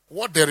religion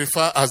what they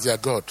refer as their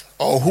God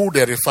or who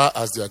they refer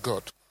as their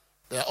God.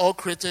 They are all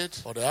created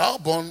or they are all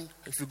born.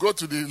 If you go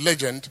to the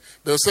legend,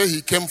 they'll say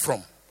he came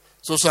from.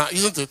 So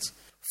isn't it?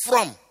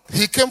 From.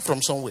 He came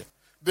from somewhere.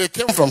 They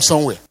came from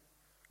somewhere.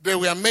 They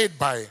were made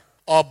by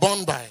or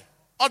born by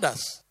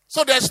others.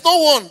 So there's no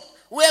one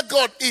where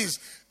God is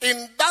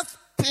in that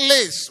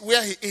place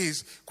where he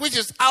is, which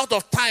is out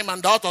of time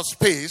and out of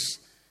space.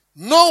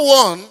 No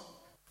one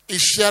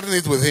is sharing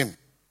it with him.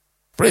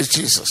 Praise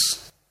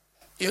Jesus.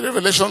 In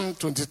Revelation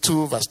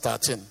 22, verse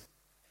 13,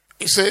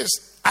 it says,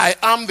 I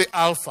am the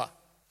Alpha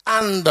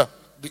and the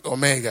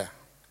Omega,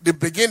 the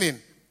beginning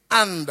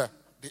and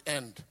the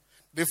end,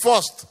 the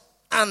first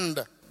and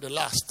the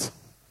last.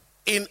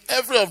 In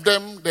every of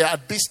them, they are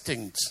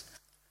distinct.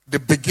 The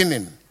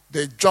beginning,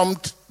 they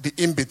jumped the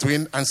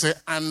in-between and say,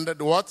 and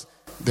the what?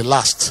 The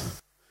last.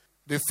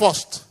 The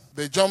first,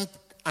 they jump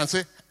and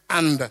say,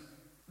 and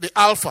the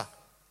Alpha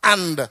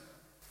and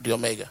the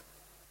Omega.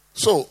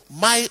 So,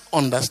 my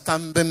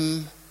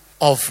understanding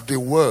of the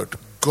word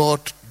God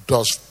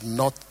does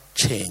not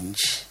change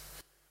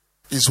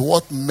is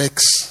what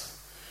makes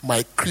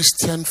my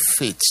Christian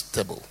faith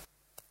stable.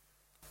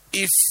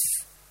 If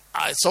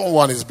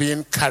someone is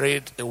being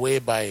carried away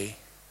by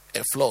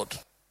a flood,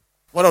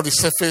 one of the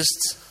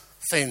safest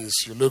things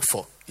you look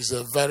for is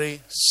a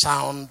very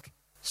sound,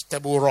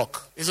 stable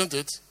rock, isn't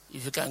it?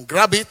 If you can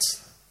grab it,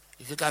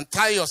 if you can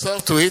tie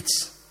yourself to it,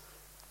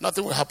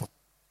 nothing will happen.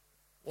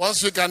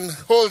 Once you can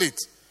hold it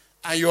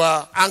and you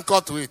are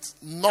anchored to it,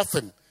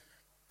 nothing.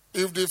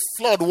 If the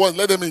flood won't,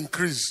 let them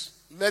increase.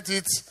 Let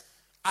it,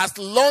 as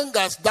long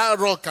as that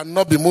rock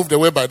cannot be moved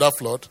away by that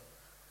flood,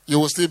 you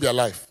will still be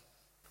alive.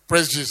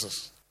 Praise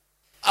Jesus.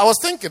 I was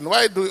thinking,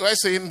 why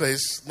saying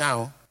this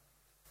now?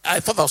 I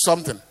thought of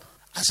something.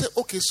 I said,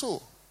 okay,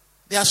 so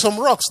there are some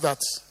rocks that,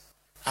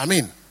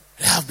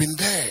 they have been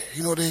there.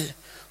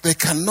 They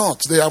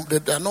cannot. They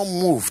are not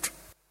moved.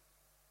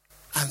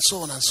 And so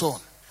on and so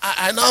on.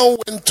 I now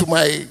went to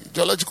my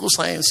geological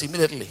science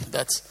immediately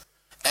that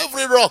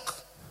every rock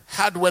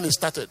had when it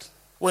started,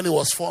 when it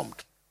was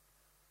formed.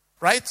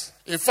 Right?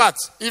 In fact,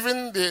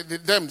 even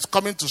them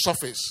coming to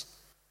surface,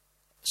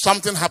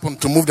 something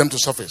happened to move them to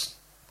surface.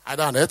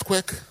 Either an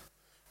earthquake,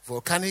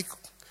 volcanic,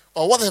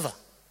 or whatever.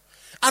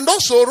 And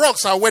also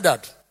rocks are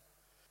weathered.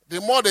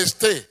 The more they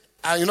stay,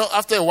 and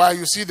after a while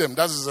you see them,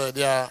 that is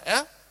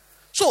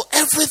So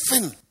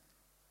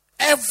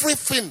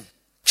everything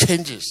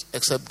changes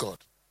except God.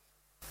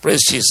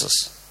 Praise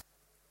Jesus.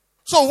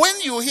 So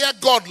when you hear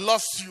God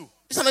lost you,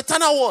 it's an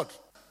eternal word.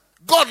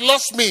 God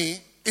lost me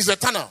is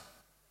eternal.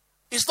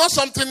 It's not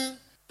something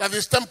that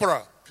is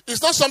temporal.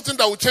 It's not something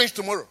that will change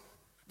tomorrow.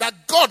 That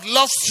God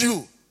lost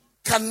you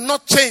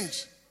cannot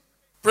change.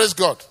 Praise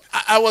God.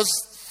 I was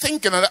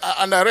thinking and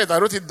I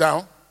wrote it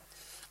down.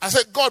 I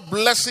said, God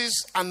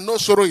blesses and no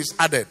sorrow is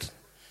added.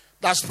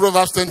 That's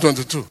Proverbs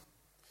 10:22.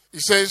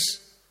 It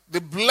says, the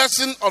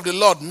blessing of the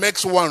Lord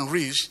makes one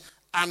rich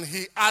and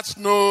he adds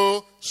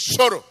no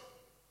sorrow.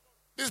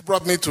 This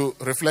brought me to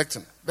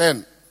reflecting.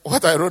 Then,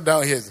 what I wrote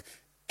down here is,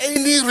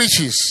 any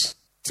riches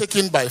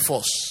taken by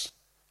force,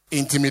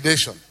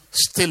 intimidation,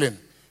 stealing,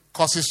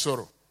 causes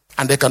sorrow.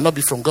 And they cannot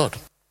be from God.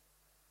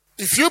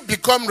 If you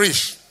become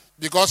rich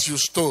because you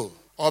stole,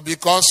 or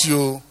because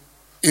you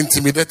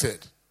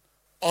intimidated,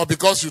 or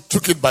because you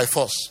took it by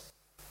force,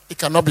 it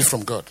cannot be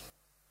from God.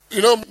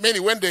 Many,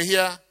 when they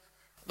hear,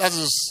 that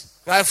is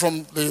right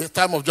from the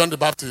time of John the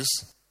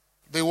Baptist,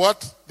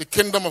 the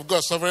kingdom of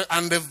God suffered,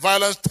 and the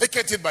violence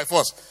taketh it by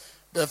force.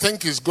 They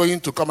think he's going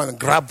to come and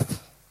grab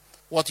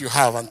what you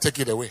have and take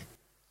it away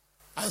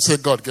and say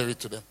God gave it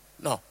to them.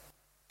 No.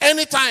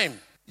 Anytime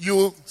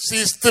you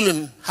see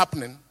stealing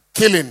happening,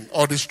 killing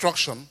or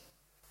destruction,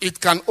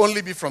 it can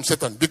only be from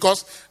Satan,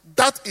 because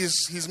that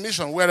is his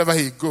mission wherever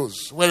he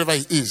goes, wherever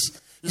he is.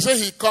 He said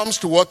he comes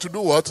to what? To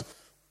do what?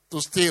 To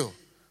steal,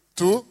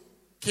 to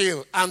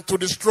kill, and to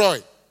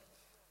destroy.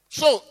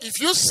 So if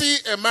you see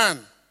a man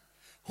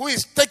who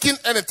is taking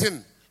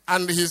anything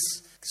and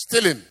he's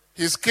stealing,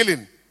 he's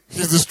killing,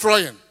 he's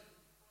destroying,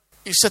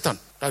 it's Satan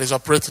that is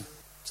operating.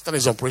 Satan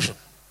is operation.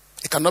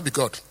 It cannot be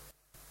God.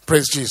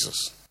 Praise Jesus.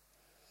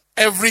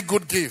 Every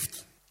good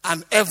gift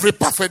and every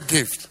perfect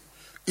gift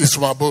is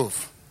from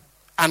above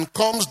and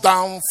comes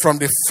down from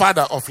the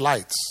Father of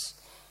lights,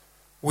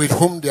 with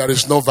whom there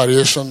is no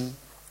variation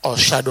or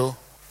shadow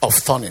of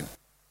turning.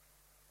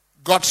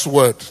 God's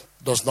word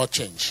does not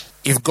change.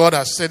 If God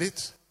has said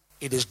it,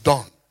 it is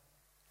done.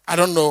 I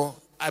don't know.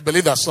 I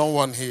believe that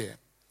someone here,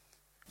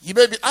 you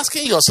may be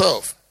asking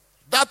yourself,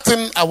 that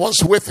thing I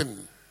was waiting,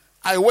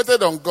 I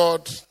waited on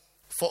God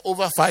for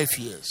over 5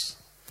 years,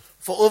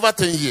 for over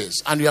 10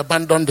 years, and you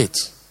abandoned it.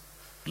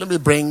 Let me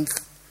bring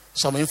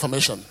some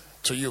information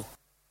to you.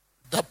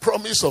 The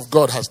promise of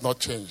God has not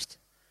changed.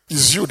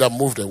 It's you that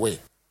moved away.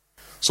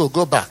 So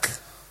go back,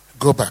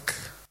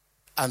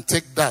 and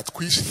take that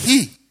which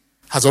He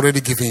has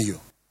already given you.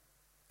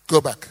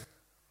 Go back.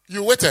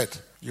 You waited,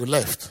 you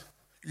left.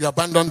 You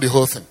abandoned the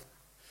whole thing.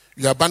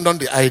 You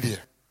abandoned the idea.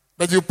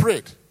 But you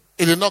prayed.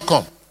 It did not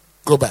come.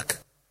 Go back.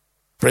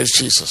 Praise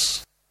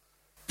Jesus.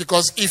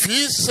 Because if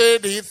He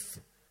said it,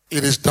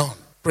 it is done.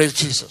 Praise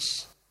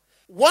Jesus.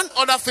 One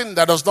other thing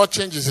that does not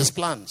change is His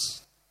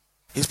plans.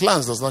 His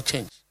plans does not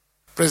change.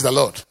 Praise the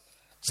Lord.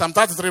 Psalm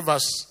 33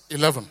 verse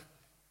 11.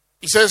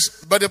 It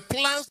says, but the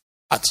plans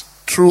are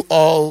through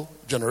all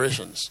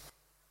generations.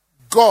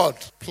 God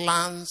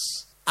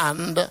plans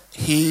and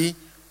He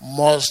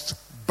must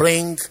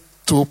bring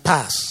to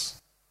pass.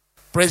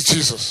 Praise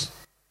Jesus.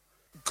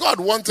 God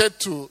wanted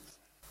to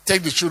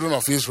take the children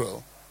of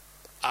Israel,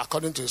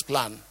 according to His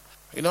plan,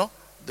 You know,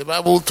 the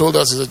Bible told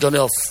us it's a journey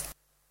of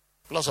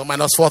plus or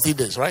minus 40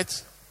 days,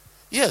 right?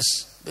 Yes,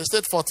 they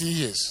stayed 40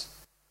 years.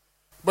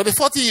 But the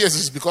 40 years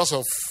is because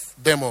of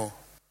them,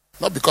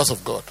 not because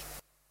of God.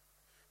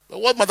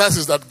 But what matters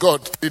is that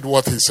God did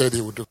what he said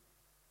he would do.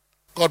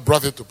 God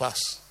brought it to pass.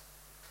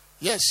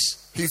 Yes,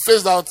 he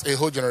phased out a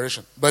whole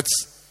generation, but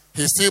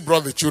he still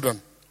brought the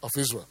children of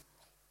Israel.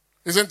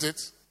 Isn't it?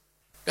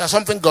 There's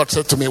something God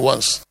said to me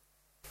once,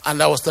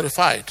 and I was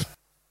terrified.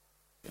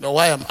 You know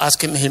why? I'm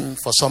asking him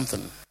for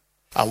something.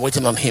 I'm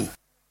waiting on him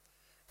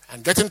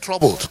and getting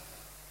troubled.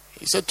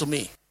 He said to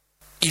me,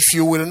 if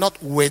you will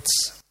not wait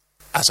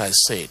as I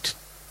said,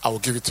 I will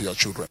give it to your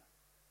children.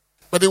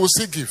 But he will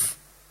still give.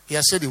 He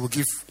has said he will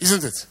give,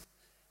 isn't it?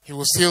 He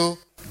will still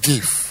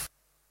give.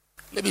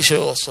 Let me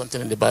show you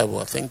something in the Bible.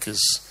 I think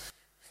is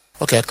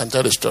okay, I can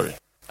tell the story.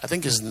 I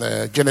think it's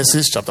in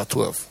Genesis chapter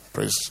 12.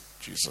 Praise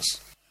Jesus.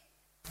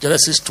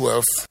 Genesis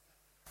 12.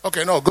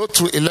 Okay, no, go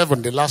to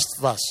 11, the last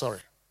verse, sorry.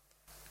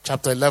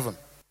 Chapter 11.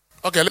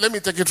 Okay, let me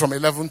take it from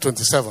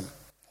 11:27.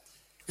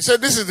 He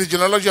said, this is the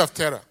genealogy of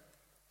Terah.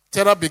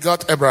 Terah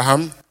begot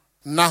Abraham,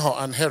 Nahor,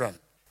 and Haran.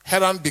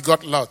 Haran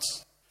begot Lot.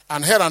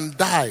 And Haran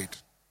died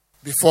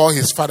before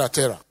his father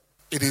Terah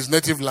in his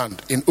native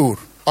land in Ur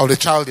of the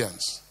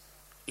Chaldeans.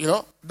 You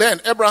know,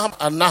 then Abraham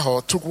and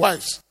Nahor took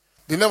wives.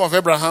 The name of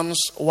Abraham's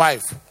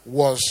wife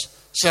was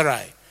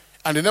Sarai.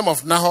 And the name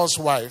of Nahor's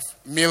wife,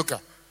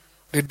 Milcah,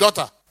 the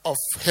daughter of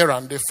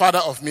Haran, the father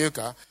of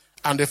Milcah,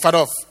 and the father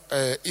of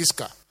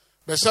Iscah.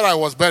 But Sarai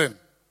was barren.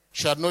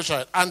 She had no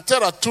child. And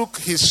Terah took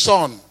his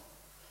son,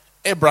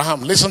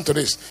 Abraham. Listen to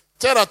this.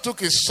 Terah took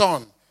his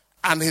son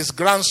and his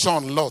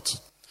grandson, Lot,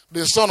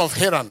 the son of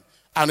Haran,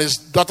 and his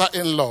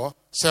daughter-in-law,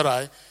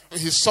 Sarai,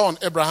 his son,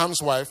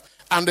 Abraham's wife,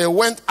 and they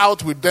went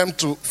out with them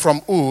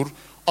from Ur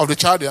of the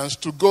Chaldeans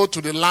to go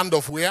to the land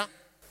of where?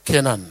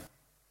 Canaan.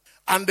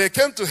 And they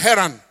came to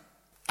Haran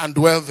and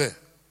dwelt there.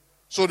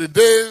 So the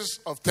days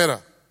of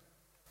Terah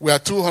were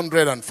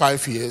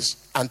 205 years,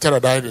 and Terah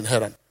died in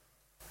Haran.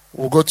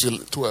 We'll go to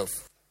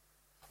 12.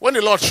 When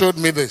the Lord showed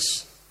me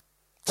this,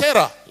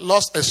 Terah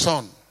lost a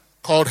son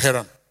called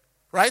Haran,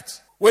 right?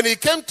 When he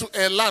came to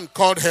a land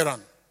called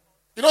Haran,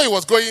 you know he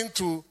was going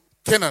to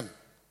Canaan.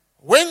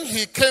 When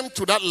he came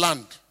to that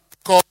land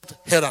called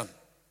Haran,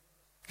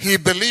 he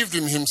believed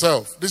in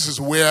himself. This is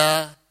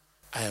where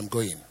I am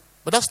going.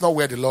 But that's not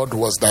where the Lord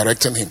was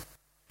directing him.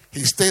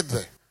 He stayed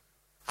there.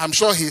 I'm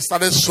sure he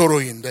started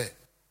sorrowing there.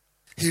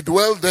 He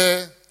dwelled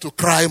there to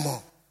cry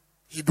more.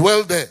 He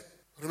dwelled there,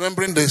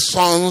 remembering the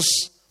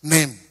son's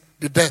name,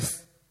 the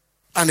death.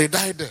 And he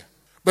died there.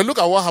 But look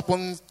at what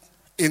happened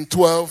in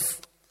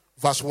 12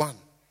 verse 1.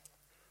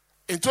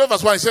 In 12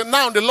 verse 1, he said,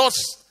 now the Lord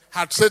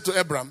had said to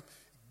Abram,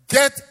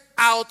 get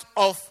out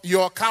of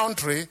your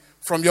country,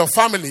 from your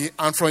family,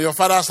 and from your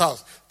father's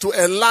house, to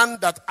a land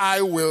that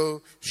I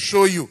will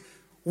show you.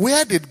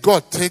 Where did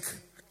God take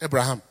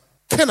Abraham?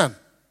 Canaan.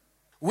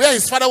 Where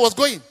his father was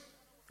going.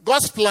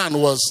 God's plan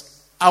was,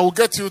 I will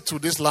get you to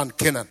this land,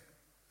 Canaan.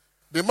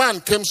 The man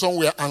came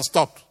somewhere and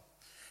stopped.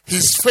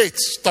 His faith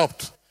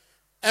stopped.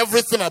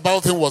 Everything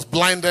about him was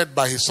blinded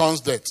by his son's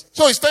death.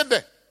 So he stayed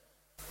there.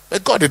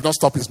 But God did not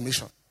stop his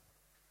mission.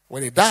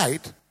 When he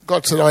died,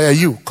 God said, oh yeah,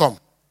 you, come.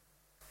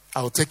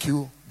 I will take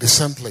you the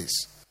same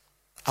place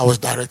I was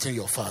directing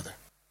your father.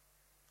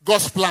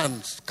 God's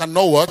plans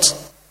cannot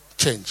what?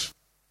 Change.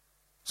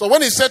 So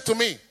when he said to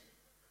me,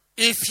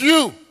 if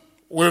you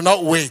will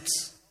not wait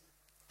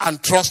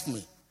and trust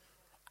me,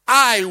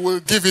 I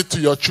will give it to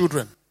your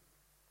children.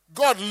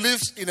 God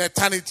lives in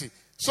eternity.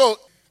 So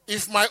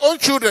if my own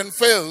children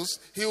fails,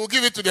 he will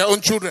give it to their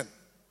own children.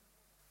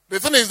 The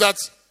thing is that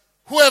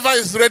whoever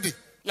is ready,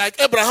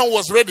 like Abraham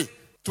was ready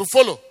to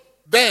follow,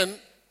 then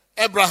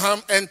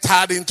Abraham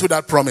entered into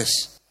that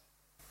promise.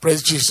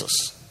 Praise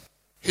Jesus.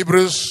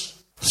 Hebrews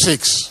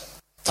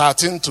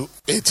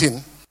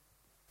 6:13-18.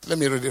 Let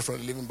me read it from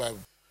the Living Bible.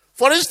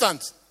 For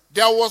instance,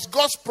 there was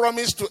God's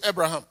promise to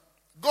Abraham.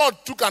 God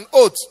took an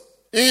oath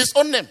in his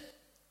own name.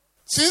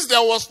 Since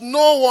there was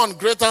no one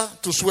greater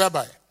to swear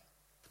by,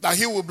 that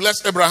he will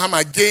bless Abraham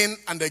again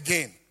and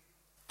again,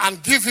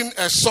 and give him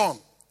a son,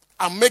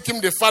 and make him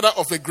the father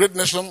of a great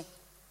nation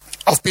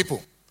of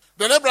people.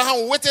 Then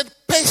Abraham waited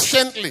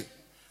patiently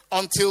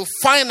until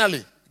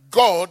finally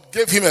God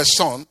gave him a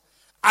son,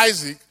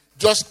 Isaac,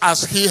 just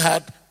as he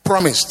had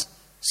promised.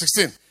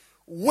 16.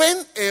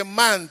 When a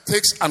man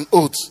takes an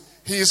oath,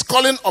 he is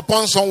calling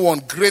upon someone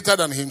greater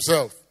than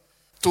himself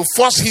to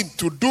force him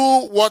to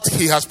do what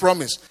he has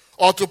promised,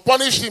 or to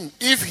punish him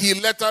if he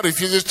later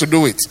refuses to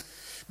do it.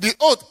 The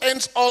oath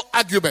ends all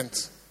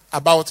argument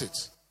about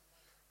it.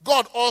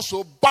 God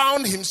also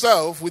bound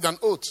himself with an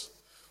oath,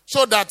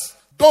 so that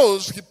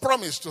those he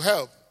promised to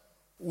help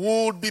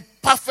would be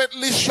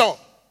perfectly sure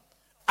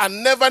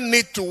and never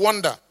need to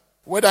wonder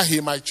whether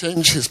he might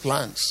change his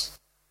plans.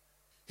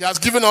 He has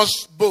given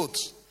us both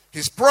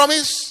his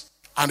promise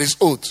and his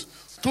oath.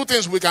 Two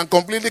things we can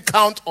completely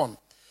count on.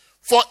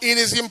 For it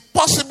is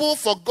impossible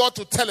for God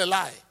to tell a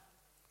lie.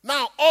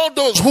 Now, all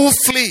those who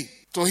flee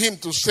to him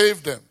to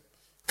save them,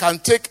 can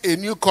take a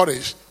new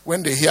courage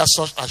when they hear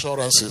such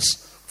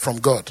assurances from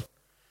God.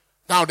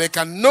 Now they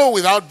can know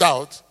without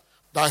doubt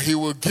that he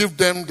will give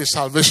them the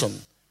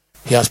salvation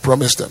he has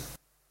promised them.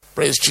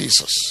 Praise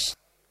Jesus.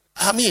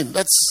 I mean,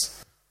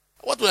 that's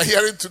what we're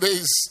hearing today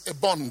is a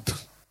bond.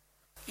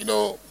 You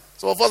know,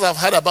 some of us have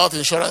heard about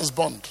insurance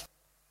bond.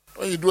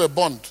 When you do a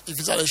bond, if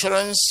it's an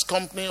insurance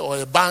company or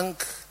a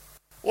bank,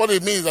 what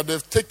it means is that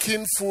they've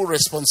taken full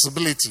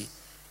responsibility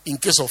in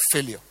case of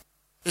failure.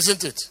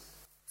 Isn't it?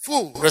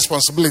 Full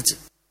responsibility.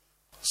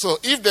 So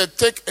if they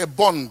take a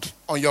bond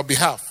on your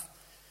behalf,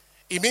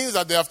 it means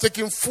that they have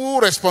taken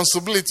full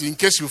responsibility in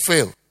case you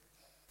fail.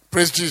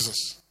 Praise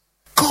Jesus.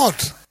 God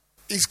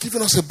is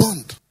giving us a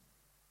bond.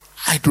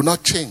 I do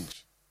not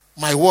change.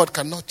 My word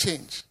cannot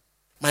change.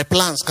 My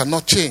plans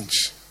cannot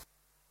change.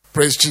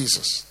 Praise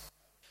Jesus.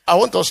 I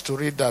want us to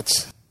read that,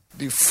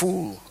 the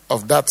full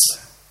of that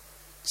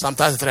Psalm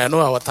 33. I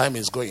know our time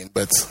is going,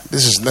 but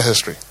this is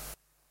necessary.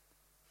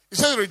 It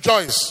says,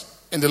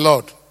 rejoice in the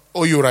Lord,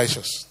 O you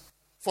righteous.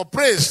 For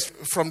praise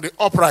from the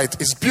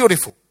upright is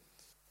beautiful.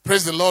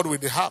 Praise the Lord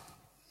with the harp.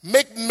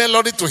 Make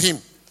melody to him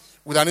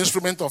with an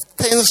instrument of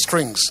 10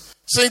 strings.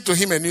 Sing to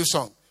him a new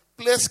song.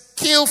 Play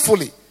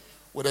skillfully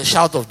with a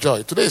shout of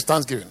joy. Today is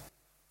Thanksgiving.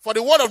 For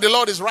the word of the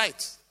Lord is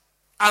right,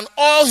 and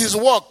all his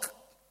work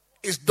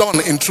is done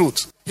in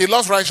truth. He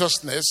loves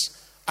righteousness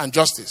and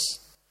justice.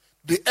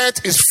 The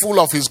earth is full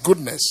of his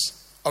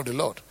goodness of the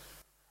Lord.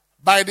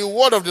 By the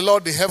word of the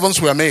Lord the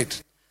heavens were made,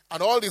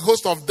 and all the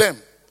host of them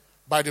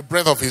by the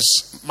breath of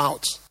his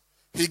mouth.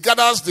 He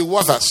gathers the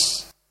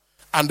waters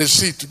and the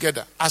sea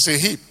together as a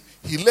heap.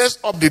 He lays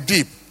up the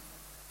deep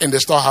in the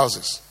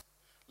storehouses.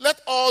 Let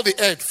all the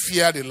earth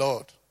fear the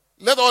Lord.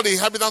 Let all the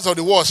inhabitants of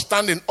the world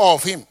stand in awe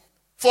of him.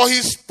 For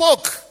he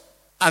spoke,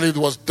 and it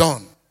was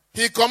done.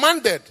 He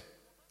commanded,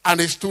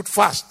 and it stood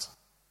fast.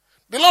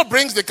 The Lord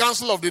brings the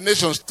counsel of the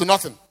nations to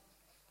nothing.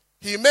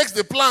 He makes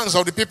the plans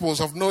of the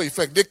peoples of no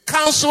effect. The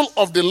counsel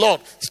of the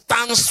Lord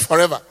stands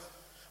forever.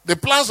 The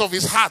plans of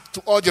his heart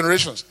to all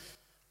generations.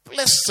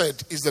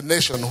 Blessed is the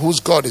nation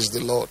whose God is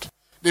the Lord.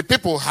 The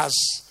people has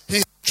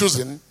he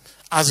chosen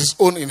as his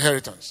own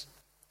inheritance.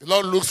 The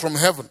Lord looks from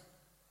heaven.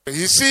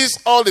 He sees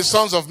all the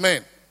sons of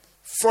men.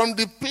 From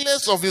the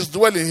place of his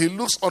dwelling, he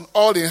looks on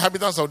all the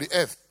inhabitants of the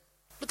earth.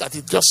 Look at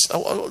it, just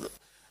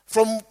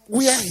from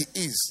where he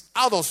is,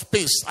 out of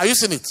space. Are you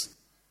seeing it?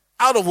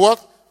 Out of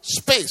what?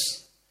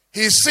 Space.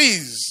 He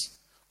sees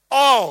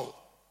all.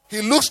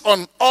 He looks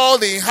on all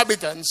the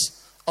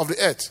inhabitants of the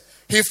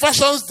earth. He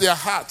fashions their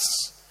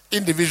hearts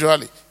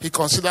individually. He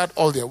considered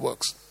all their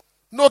works.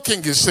 No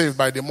king is saved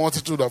by the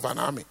multitude of an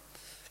army.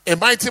 A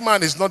mighty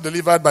man is not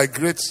delivered by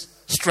great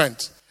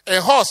strength. A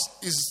horse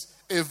is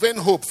a vain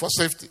hope for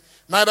safety.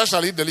 Neither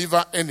shall he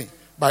deliver any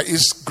by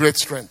his great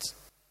strength.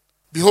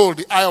 Behold,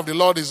 the eye of the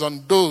Lord is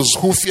on those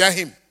who fear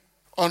him,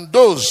 on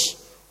those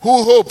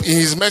who hope in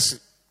his mercy,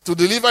 to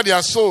deliver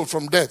their soul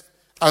from death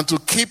and to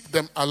keep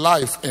them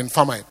alive in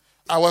famine.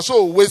 Our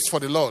soul waits for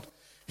the Lord.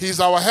 He is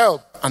our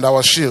help and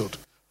our shield.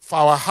 For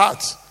our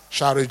hearts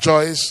shall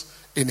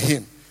rejoice in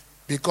him,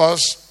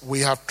 because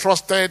we have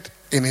trusted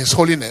in his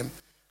holy name.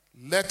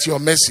 Let your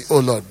mercy, O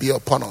Lord, be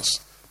upon us,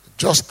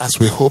 just as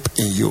we hope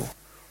in you.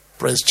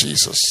 Praise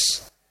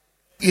Jesus.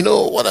 You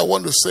know, what I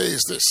want to say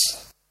is this.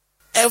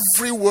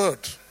 Every word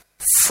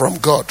from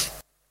God,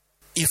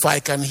 if I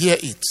can hear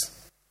it,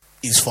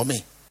 is for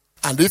me.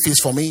 And if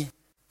it's for me,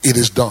 it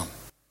is done.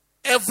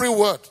 Every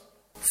word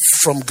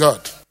from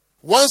God,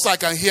 once I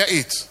can hear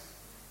it,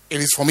 it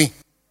is for me.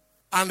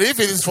 And if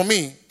it is for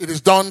me, it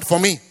is done for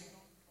me.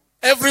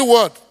 Every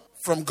word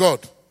from God,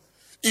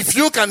 if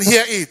you can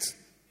hear it,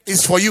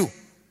 is for you.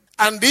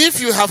 And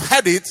if you have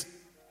heard it,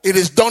 it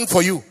is done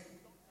for you.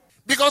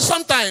 Because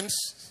sometimes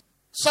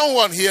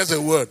someone hears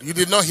a word, you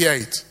did not hear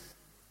it.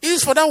 It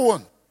is for that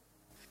one.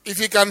 If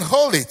he can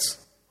hold it,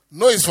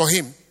 know it's for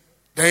him,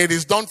 then it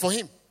is done for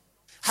him.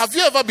 Have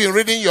you ever been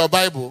reading your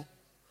Bible?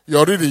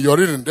 You're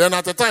reading. Then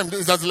at the time,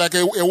 it's like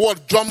a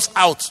word jumps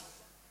out.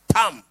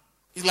 Pam.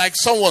 It's like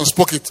someone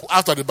spoke it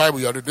after the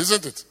Bible you're reading,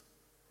 isn't it?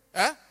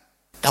 Eh?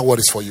 That word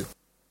is for you.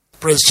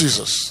 Praise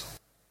Jesus.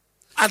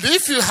 And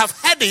if you have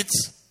heard it,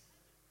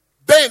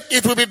 then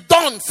it will be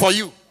done for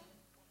you.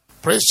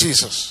 Praise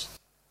Jesus.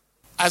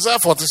 Isaiah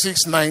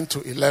 46, 9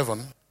 to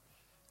 11.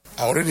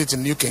 I'll read it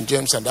in New King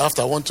James, and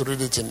after I want to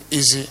read it in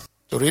easy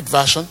to read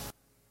version.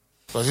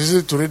 Because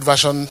easy to read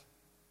version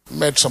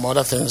made some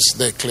other things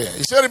there clear.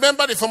 He said,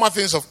 remember the former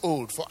things of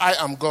old, for I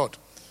am God,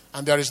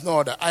 and there is no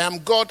other. I am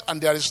God, and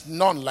there is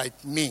none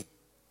like me.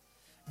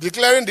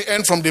 Declaring the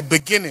end from the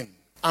beginning,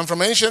 and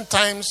from ancient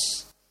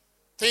times,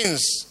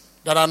 things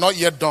that are not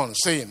yet done,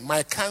 saying,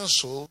 my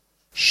counsel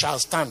shall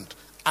stand,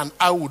 and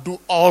I will do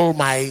all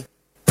my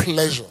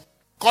pleasure.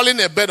 Calling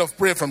a bird of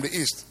prey from the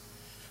east,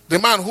 the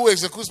man who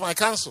executes my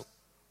counsel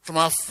from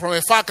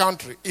a far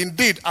country.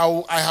 Indeed,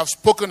 I have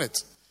spoken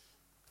it.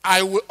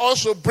 I will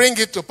also bring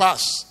it to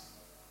pass.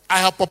 I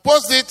have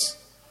proposed it.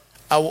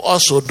 I will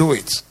also do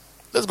it.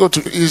 Let's go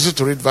to easy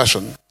to read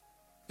version.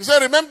 He said,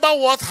 remember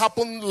what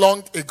happened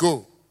long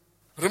ago.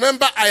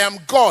 Remember, I am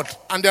God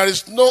and there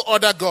is no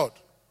other God.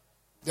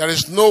 There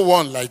is no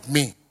one like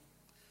me.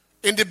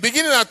 In the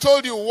beginning, I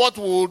told you what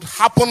would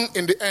happen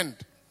in the end.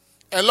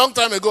 A long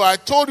time ago, I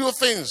told you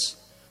things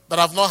that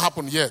have not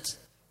happened yet.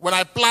 When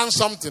I plan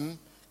something,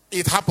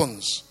 it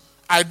happens.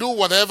 I do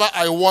whatever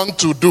I want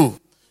to do.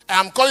 I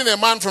am calling a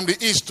man from the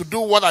east to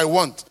do what I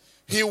want.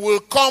 He will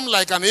come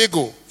like an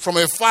eagle from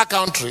a far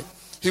country.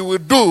 He will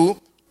do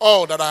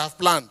all that I have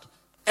planned.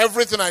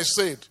 Everything I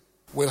said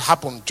will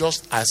happen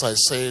just as I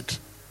said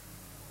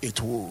it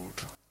would.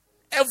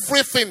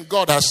 Everything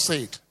God has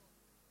said,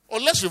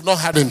 unless you've not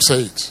heard him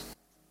say it,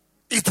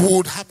 it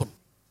would happen.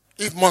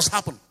 It must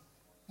happen.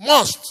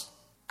 Must.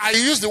 I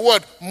use the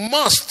word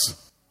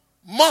must.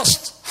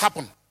 Must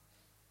happen.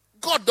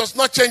 God does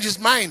not change his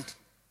mind.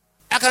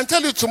 I can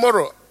tell you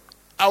tomorrow,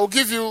 I will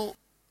give you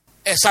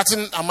a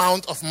certain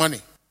amount of money.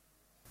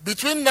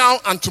 Between now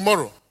and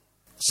tomorrow,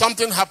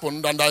 something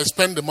happened and I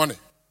spend the money.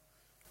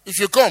 If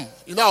you come,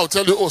 I'll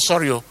tell you, oh,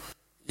 sorry,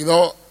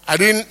 I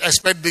didn't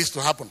expect this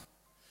to happen.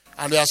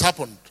 And it has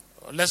happened.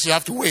 Unless you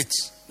have to wait.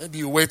 Maybe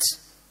you wait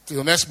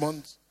till next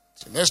month,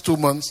 till next 2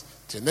 months,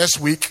 till next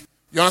week.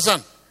 You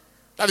understand?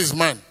 That is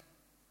man.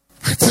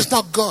 It is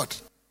not God.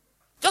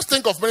 Just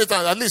think of many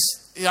times, at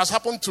least it has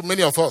happened to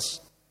many of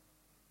us.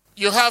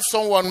 You have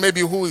someone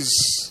maybe who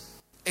is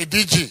a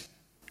DG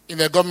in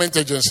a government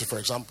agency, for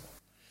example.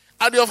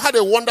 And you have had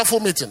a wonderful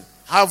meeting.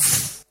 Have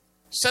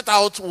set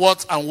out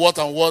what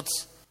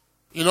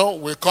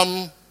will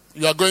come,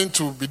 you are going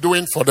to be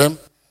doing for them.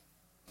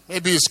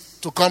 Maybe it's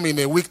to come in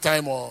a week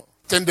time or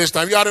 10 days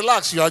time. You are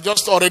relaxed. You are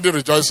just already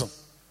rejoicing.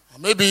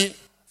 Maybe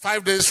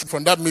 5 days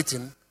from that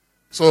meeting,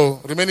 so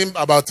remaining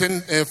about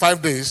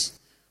 5 days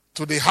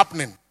to the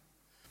happening.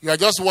 You are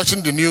just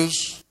watching the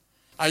news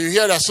and you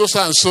hear that so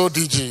and so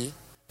DG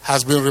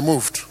has been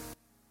removed.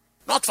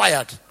 Not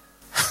fired.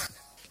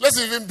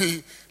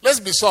 Let's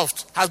be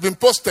soft. Has been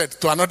posted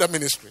to another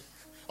ministry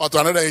or to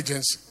another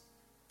agency.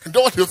 And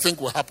what do you think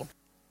will happen?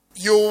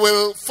 You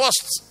will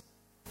first,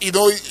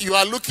 you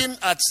are looking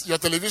at your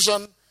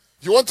television.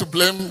 You want to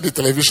blame the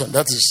television.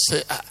 That is,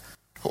 say,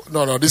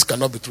 no, this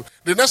cannot be true.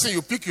 The next thing,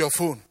 you pick your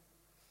phone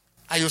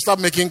and you start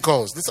making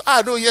calls. They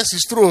say, no, yes,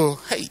 it's true.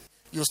 Hey,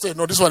 you say,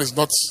 no, this one is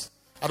not.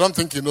 I don't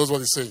think he knows what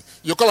he's saying.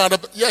 You call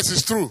another, yes,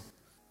 it's true.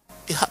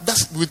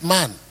 That's with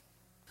man.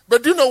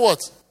 But do you know what?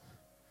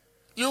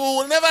 You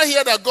will never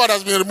hear that God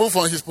has been removed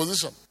from his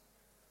position.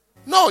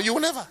 No, you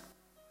will never.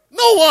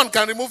 No one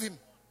can remove him.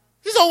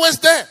 He's always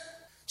there.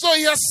 So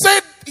he has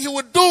said he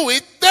would do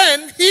it,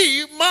 then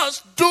he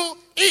must do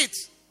it.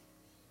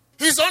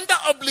 He's under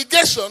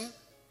obligation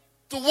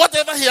to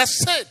whatever he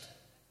has said.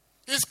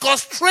 He's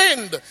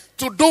constrained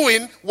to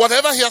doing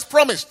whatever he has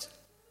promised.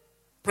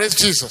 Praise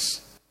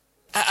Jesus.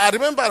 I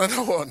remember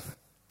another one.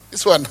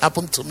 This one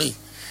happened to me.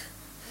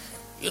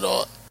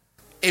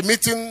 A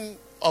meeting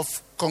of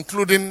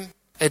concluding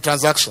a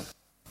transaction.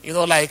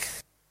 Like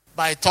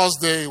by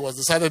Thursday, it was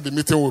decided the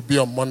meeting would be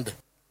on Monday.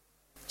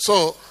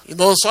 So,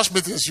 such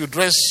meetings, you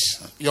dress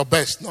your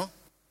best, no?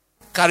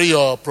 Carry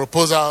your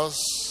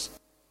proposals.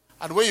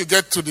 And when you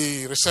get to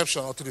the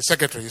reception or to the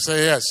secretary, you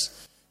say,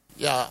 yes,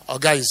 our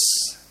guy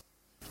is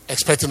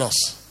expecting us.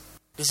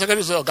 The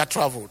secretary says, Oga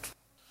traveled.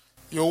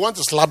 You want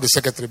to slap the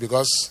secretary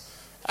because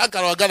how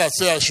can Oga that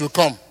say I should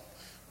come?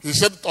 He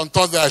said on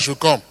Thursday I should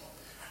come.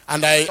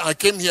 And I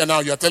came here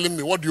now, you are telling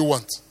me, what do you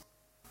want?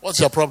 What's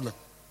your problem?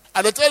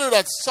 And they tell you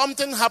that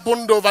something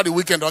happened over the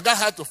weekend. Oga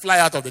had to fly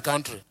out of the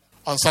country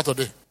on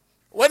Saturday.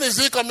 When is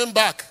he coming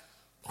back?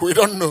 We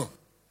don't know.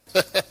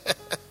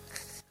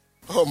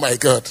 Oh my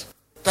God.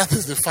 That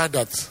is the fact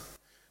that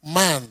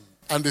man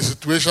and the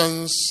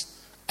situations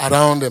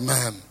around a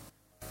man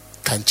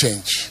can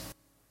change.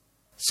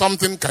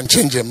 Something can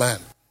change a man.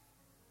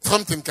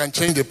 Something can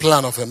change the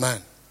plan of a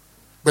man.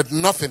 But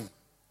nothing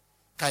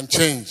can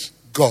change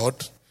God.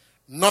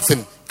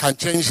 Nothing can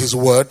change his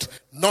word.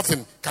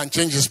 Nothing can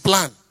change his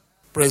plan.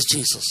 Praise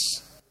Jesus.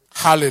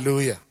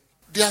 Hallelujah.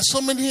 There are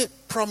so many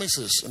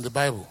promises in the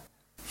Bible.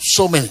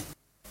 So many.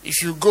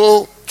 If you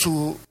go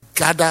to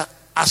gather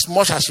as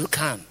much as you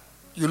can,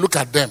 you look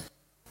at them.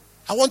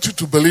 I want you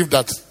to believe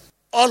that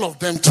all of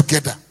them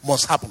together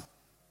must happen.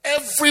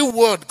 Every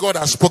word God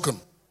has spoken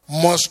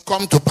must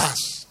come to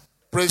pass.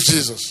 Praise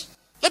Jesus.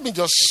 Let me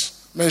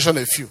just mention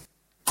a few.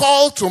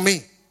 Call to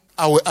me,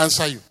 I will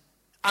answer you.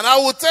 And I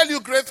will tell you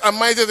great and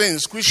mighty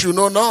things which you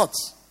know not.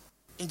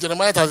 In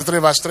Jeremiah 33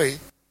 verse 3.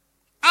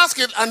 Ask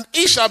it and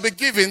it shall be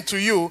given to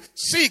you.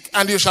 Seek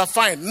and you shall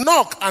find.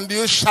 Knock and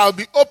you shall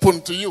be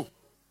opened to you.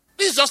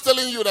 This is just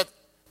telling you that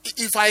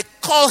if I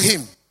call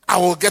him, I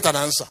will get an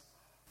answer.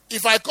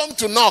 If I come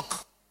to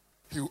knock,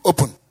 he will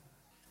open.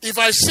 If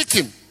I seek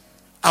him,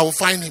 I will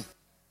find him.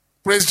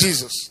 Praise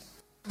Jesus.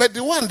 But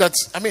the one that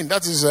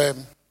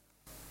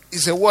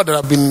is a word that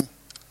have been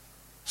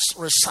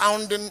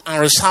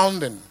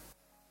resounding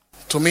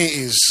to me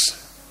is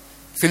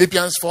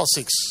Philippians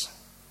 4:6.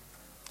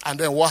 And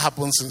then what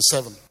happens in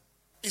 7?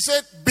 He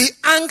said, be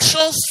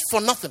anxious for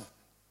nothing,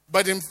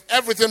 but in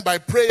everything by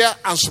prayer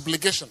and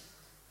supplication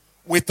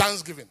with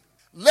thanksgiving.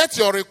 Let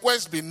your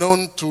requests be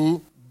known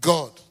to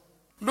God.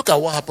 Look at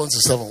what happens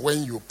in 7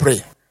 when you pray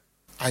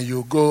and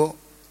you go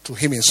to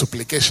him in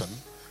supplication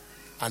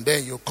and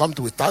then you come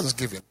to with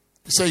thanksgiving.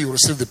 You say you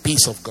receive the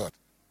peace of God.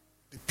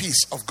 The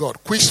peace of God,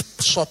 which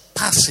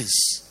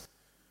surpasses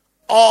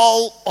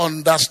all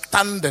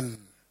understanding.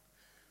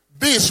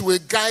 This will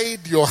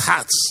guide your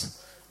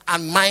hearts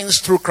and minds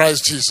through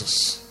Christ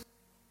Jesus.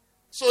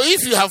 So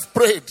if you have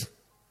prayed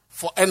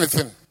for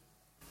anything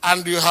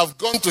and you have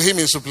gone to him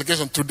in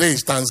supplication, today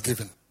is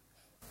Thanksgiving.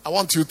 I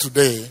want you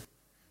today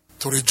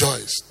to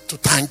rejoice, to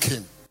thank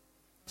him,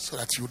 so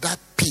that that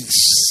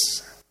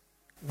peace,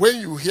 when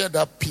you hear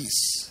that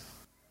peace,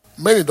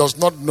 many does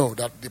not know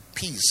that the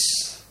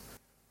peace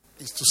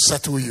is to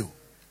settle you.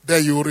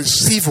 Then you will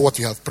receive what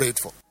you have prayed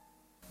for.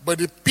 But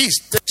the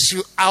peace takes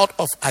you out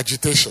of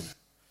agitation,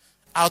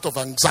 out of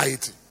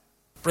anxiety.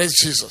 Praise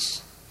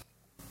Jesus.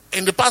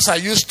 In the past, I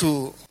used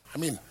to,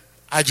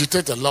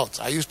 agitate a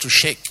lot. I used to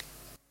shake.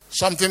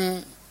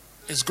 Something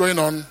is going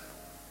on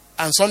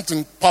and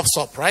something pops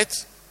up, right?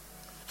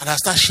 And I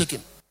start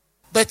shaking.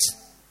 But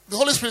the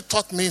Holy Spirit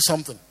taught me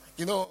something.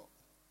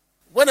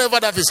 Whenever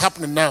that is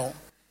happening now,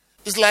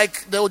 it's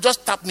like they will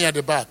just tap me at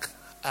the back.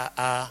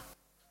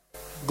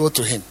 Go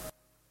to him.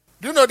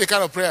 Do you know the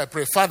kind of prayer I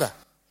pray? Father,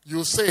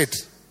 you said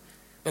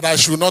that I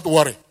should not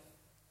worry,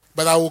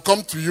 but I will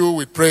come to you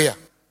with prayer,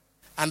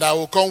 and I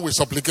will come with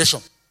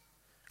supplication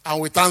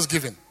and with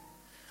thanksgiving,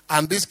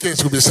 and this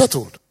case will be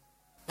settled.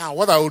 Now,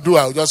 what I will do,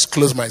 I will just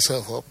close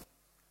myself up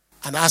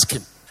and ask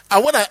him.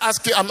 And when I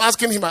ask him, I'm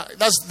asking him,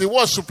 that's the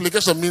word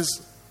supplication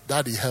means,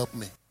 Daddy, help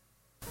me.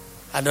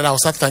 And then I will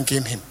start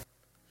thanking him.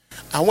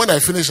 And when I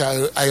finish,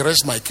 I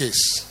rest my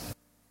case.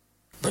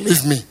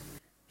 Believe me,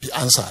 he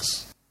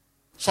answers.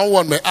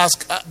 Someone may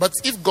ask, but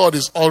if God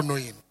is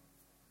all-knowing,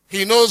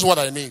 he knows what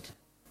I need.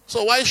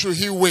 So why should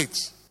he wait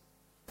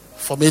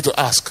for me to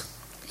ask?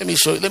 Let me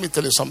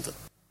tell you something.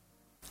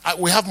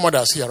 We have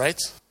mothers here, right?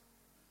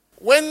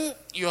 When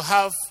you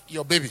have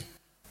your baby,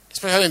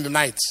 especially in the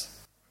night,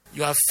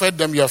 you have fed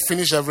them, you have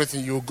finished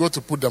everything, you go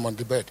to put them on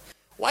the bed.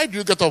 Why do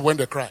you get up when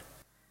they cry?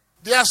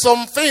 There are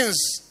some things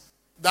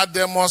that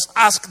they must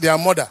ask their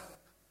mother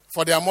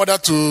for their mother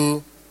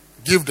to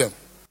give them.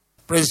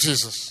 Praise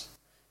Jesus.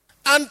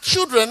 And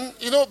children,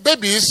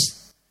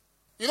 babies,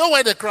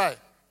 why they cry?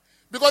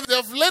 Because they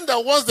have learned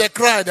that once they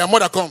cry, their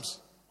mother comes.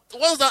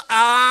 Once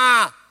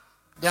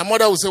their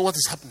mother will say, what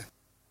is happening?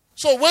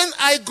 So when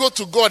I go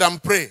to God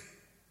and pray,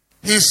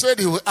 he said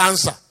he will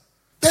answer.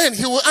 Then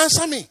he will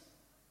answer me.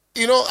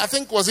 I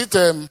think, was it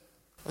on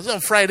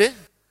Friday?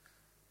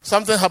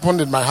 Something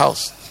happened in my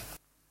house.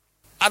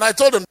 And I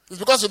told him, it's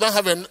because you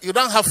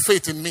don't have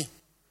faith in me.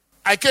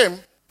 I came,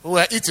 we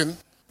were eating,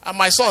 and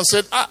my son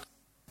said,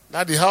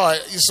 Daddy,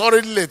 it's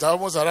already late,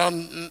 almost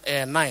around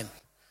 9.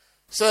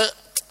 So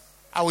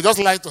I would just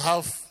like to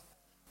have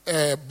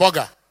a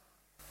burger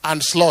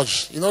and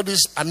sludge.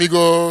 This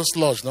Amigo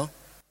sludge, no?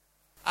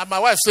 And my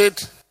wife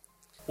said,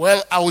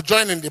 well, I will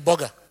join in the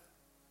burger.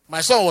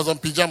 My son was on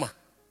pyjama.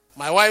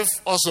 My wife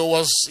also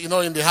was, in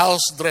the house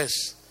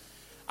dress.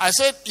 I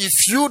said, if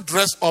you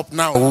dress up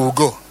now, we will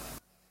go.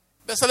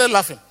 They started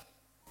laughing.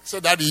 I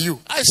said, Daddy, you.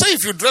 I said,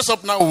 if you dress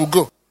up now, we will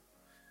go.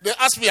 They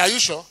asked me, are you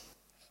sure?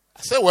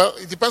 I said, well,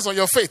 it depends on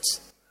your faith.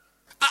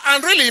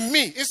 And really,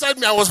 inside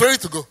me, I was ready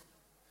to go.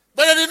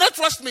 But they did not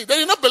trust me. They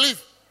did not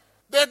believe.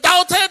 They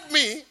doubted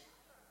me,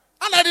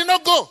 and I did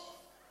not go.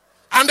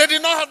 And they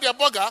did not have their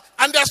burger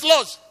and their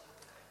sludge.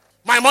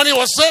 My money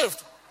was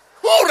saved.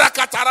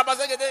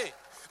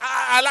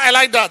 I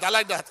like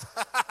that.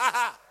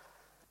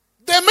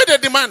 They made a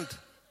demand.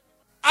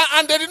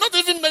 And they did not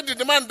even make the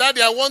demand,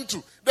 Daddy, I want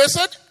to. They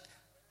said,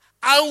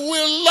 I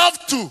will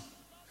love to.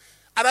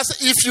 And I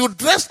said, if you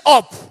dress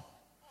up,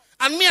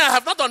 and me, I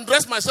have not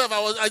undressed myself. I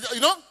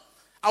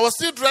was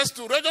still dressed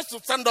just to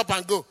stand up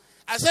and go.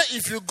 I said,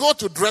 if you go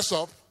to dress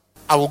up,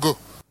 I will go.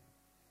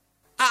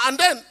 And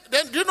then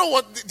do you know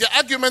what the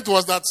argument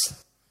was? That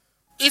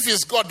if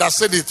it's God that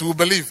said it, we'll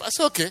believe. I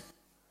said,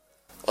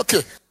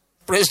 okay.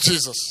 Praise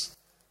Jesus.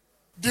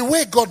 The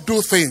way God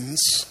do things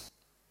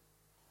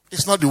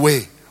is not the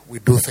way we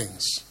do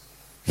things.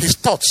 His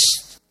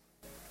thoughts,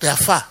 they are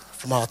far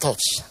from our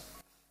thoughts.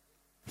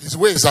 His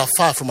ways are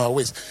far from our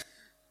ways.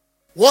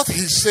 What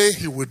he say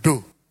he will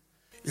do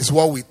is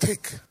what we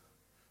take.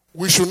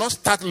 We should not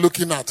start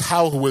looking at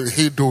how will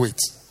he do it.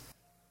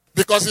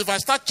 Because if I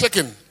start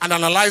checking and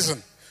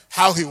analyzing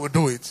how he will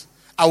do it,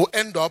 I will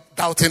end up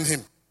doubting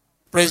him.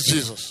 Praise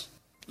Jesus.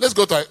 Let's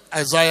go to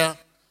Isaiah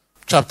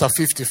chapter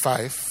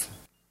 55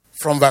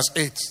 from verse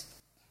 8.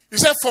 He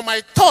said, for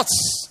my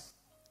thoughts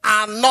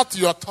are not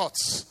your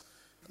thoughts,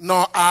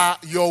 nor are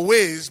your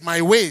ways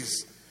my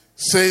ways,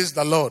 says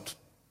the Lord.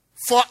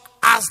 For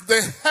as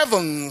the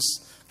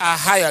heavens are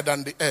higher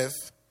than the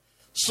earth,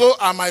 so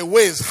are my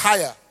ways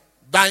higher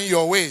than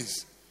your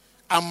ways,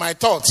 and my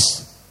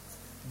thoughts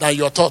than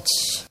your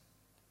thoughts.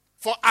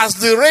 For as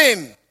the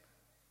rain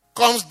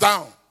comes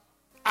down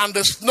and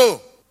the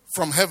snow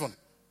from heaven,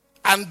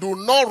 and do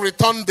not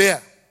return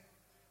there,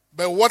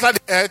 but water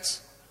the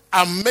earth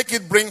and make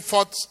it bring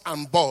forth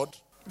and bud,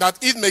 that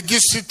it may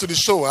give seed to the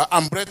sower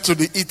and bread to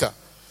the eater,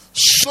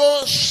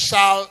 so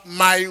shall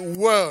my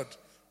word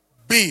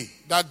be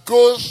that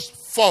goes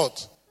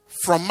forth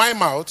from my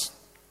mouth.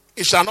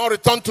 It shall not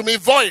return to me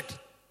void,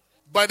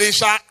 but it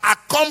shall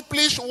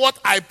accomplish what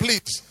I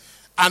please,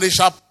 and it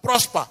shall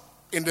prosper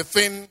in the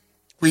thing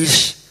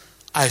which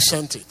I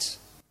sent it.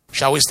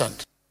 Shall we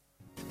stand?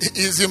 It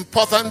is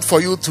important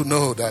for you to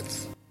know that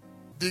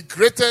the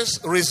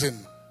greatest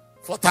reason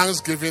for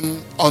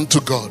thanksgiving unto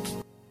God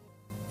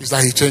is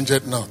that he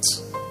changeth not.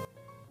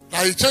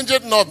 That he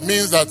changeth not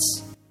means that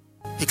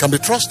he can be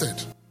trusted.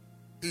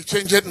 He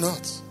changeth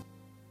not.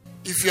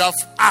 If you have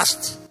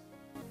asked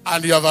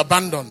and you have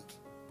abandoned,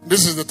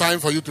 this is the time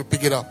for you to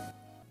pick it up.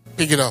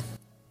 Pick it up.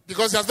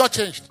 Because it has not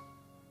changed.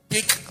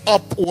 Pick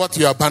up what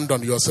you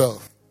abandoned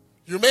yourself.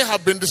 You may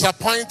have been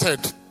disappointed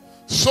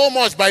so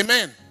much by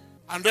men,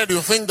 and then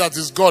you think that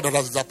it's God that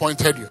has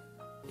disappointed you.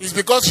 It's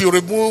because you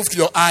removed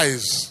your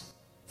eyes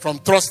from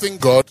trusting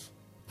God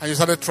and you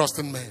started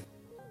trusting men.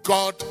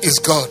 God is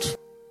God.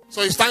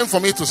 So it's time for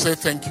me to say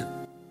thank you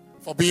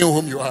for being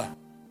whom you are.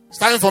 It's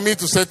time for me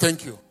to say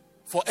thank you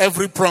for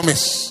every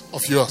promise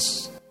of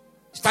yours.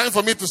 It's time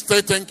for me to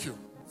say thank you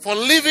for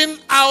living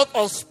out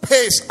of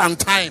space and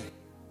time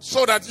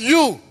so that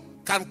you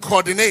can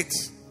coordinate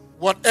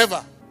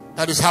whatever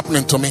that is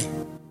happening to me.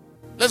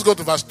 Let's go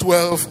to verse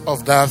 12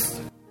 of that.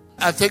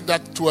 I take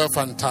that 12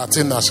 and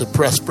 13 as a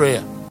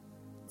prayer.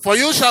 For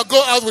you shall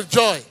go out with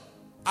joy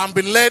and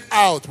be led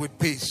out with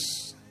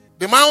peace.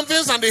 The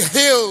mountains and the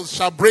hills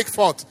shall break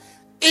forth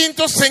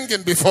into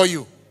singing before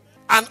you,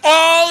 and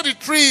all the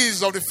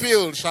trees of the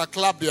field shall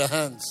clap their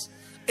hands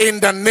in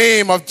the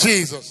name of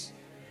Jesus.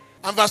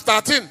 And verse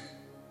 13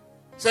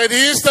 said,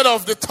 instead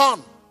of the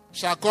thorn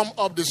shall come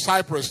up the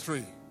cypress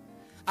tree,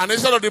 and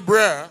instead of the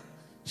briar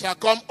shall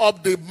come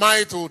up the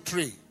myrtle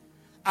tree,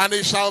 and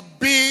it shall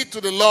be to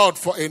the Lord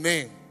for a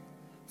name,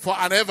 for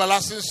an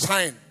everlasting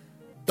sign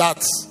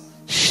that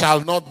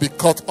shall not be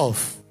cut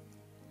off.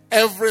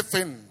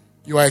 Everything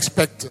you are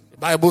expecting, the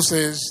Bible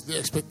says, the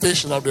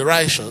expectation of the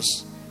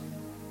righteous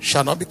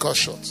shall not be cut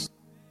short.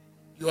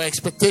 Your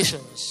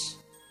expectations,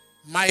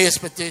 my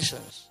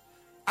expectations,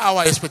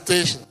 our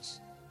expectations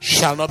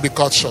shall not be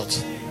cut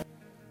short.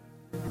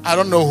 I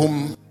don't know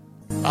whom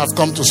I've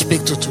come to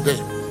speak to today.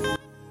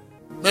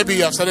 Maybe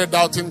you have started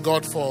doubting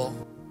God for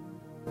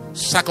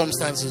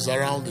circumstances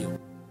around you.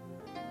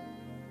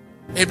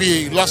 Maybe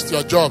you lost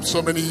your job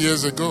so many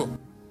years ago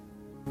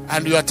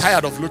and you are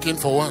tired of looking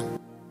for one.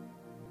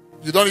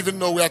 You don't even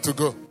know where to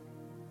go.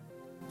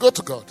 Go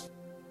to God.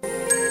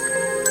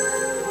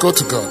 Go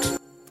to God.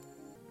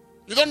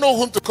 You don't know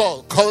whom to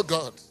call. Call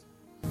God.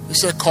 He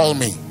said, call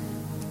me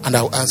and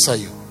I will answer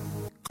you.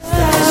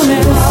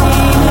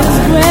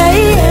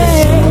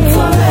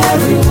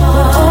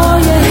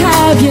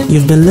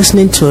 You've been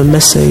listening to a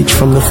message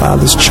from the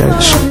Father's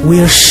Church. We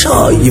are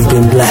sure you've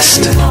been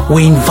blessed.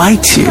 We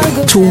invite you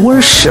to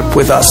worship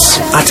with us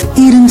at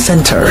Eden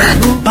Center,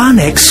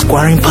 Banex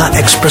Gwarimpa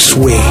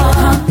Expressway,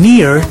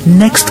 near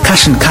Next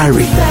Cash and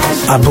Carry,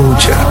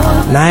 Abuja.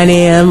 9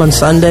 a.m. on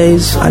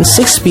Sundays and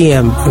 6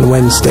 p.m. on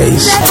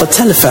Wednesdays. For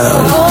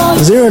telephone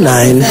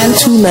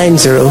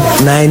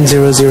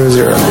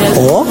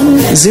 09-290-9000 or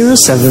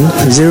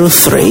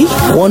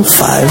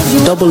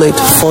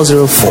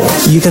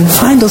 0703-1588-404. You can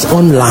find us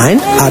online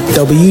at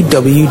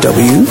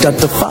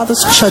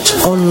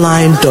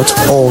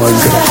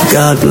www.thefatherschurchonline.org.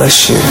 God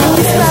bless you.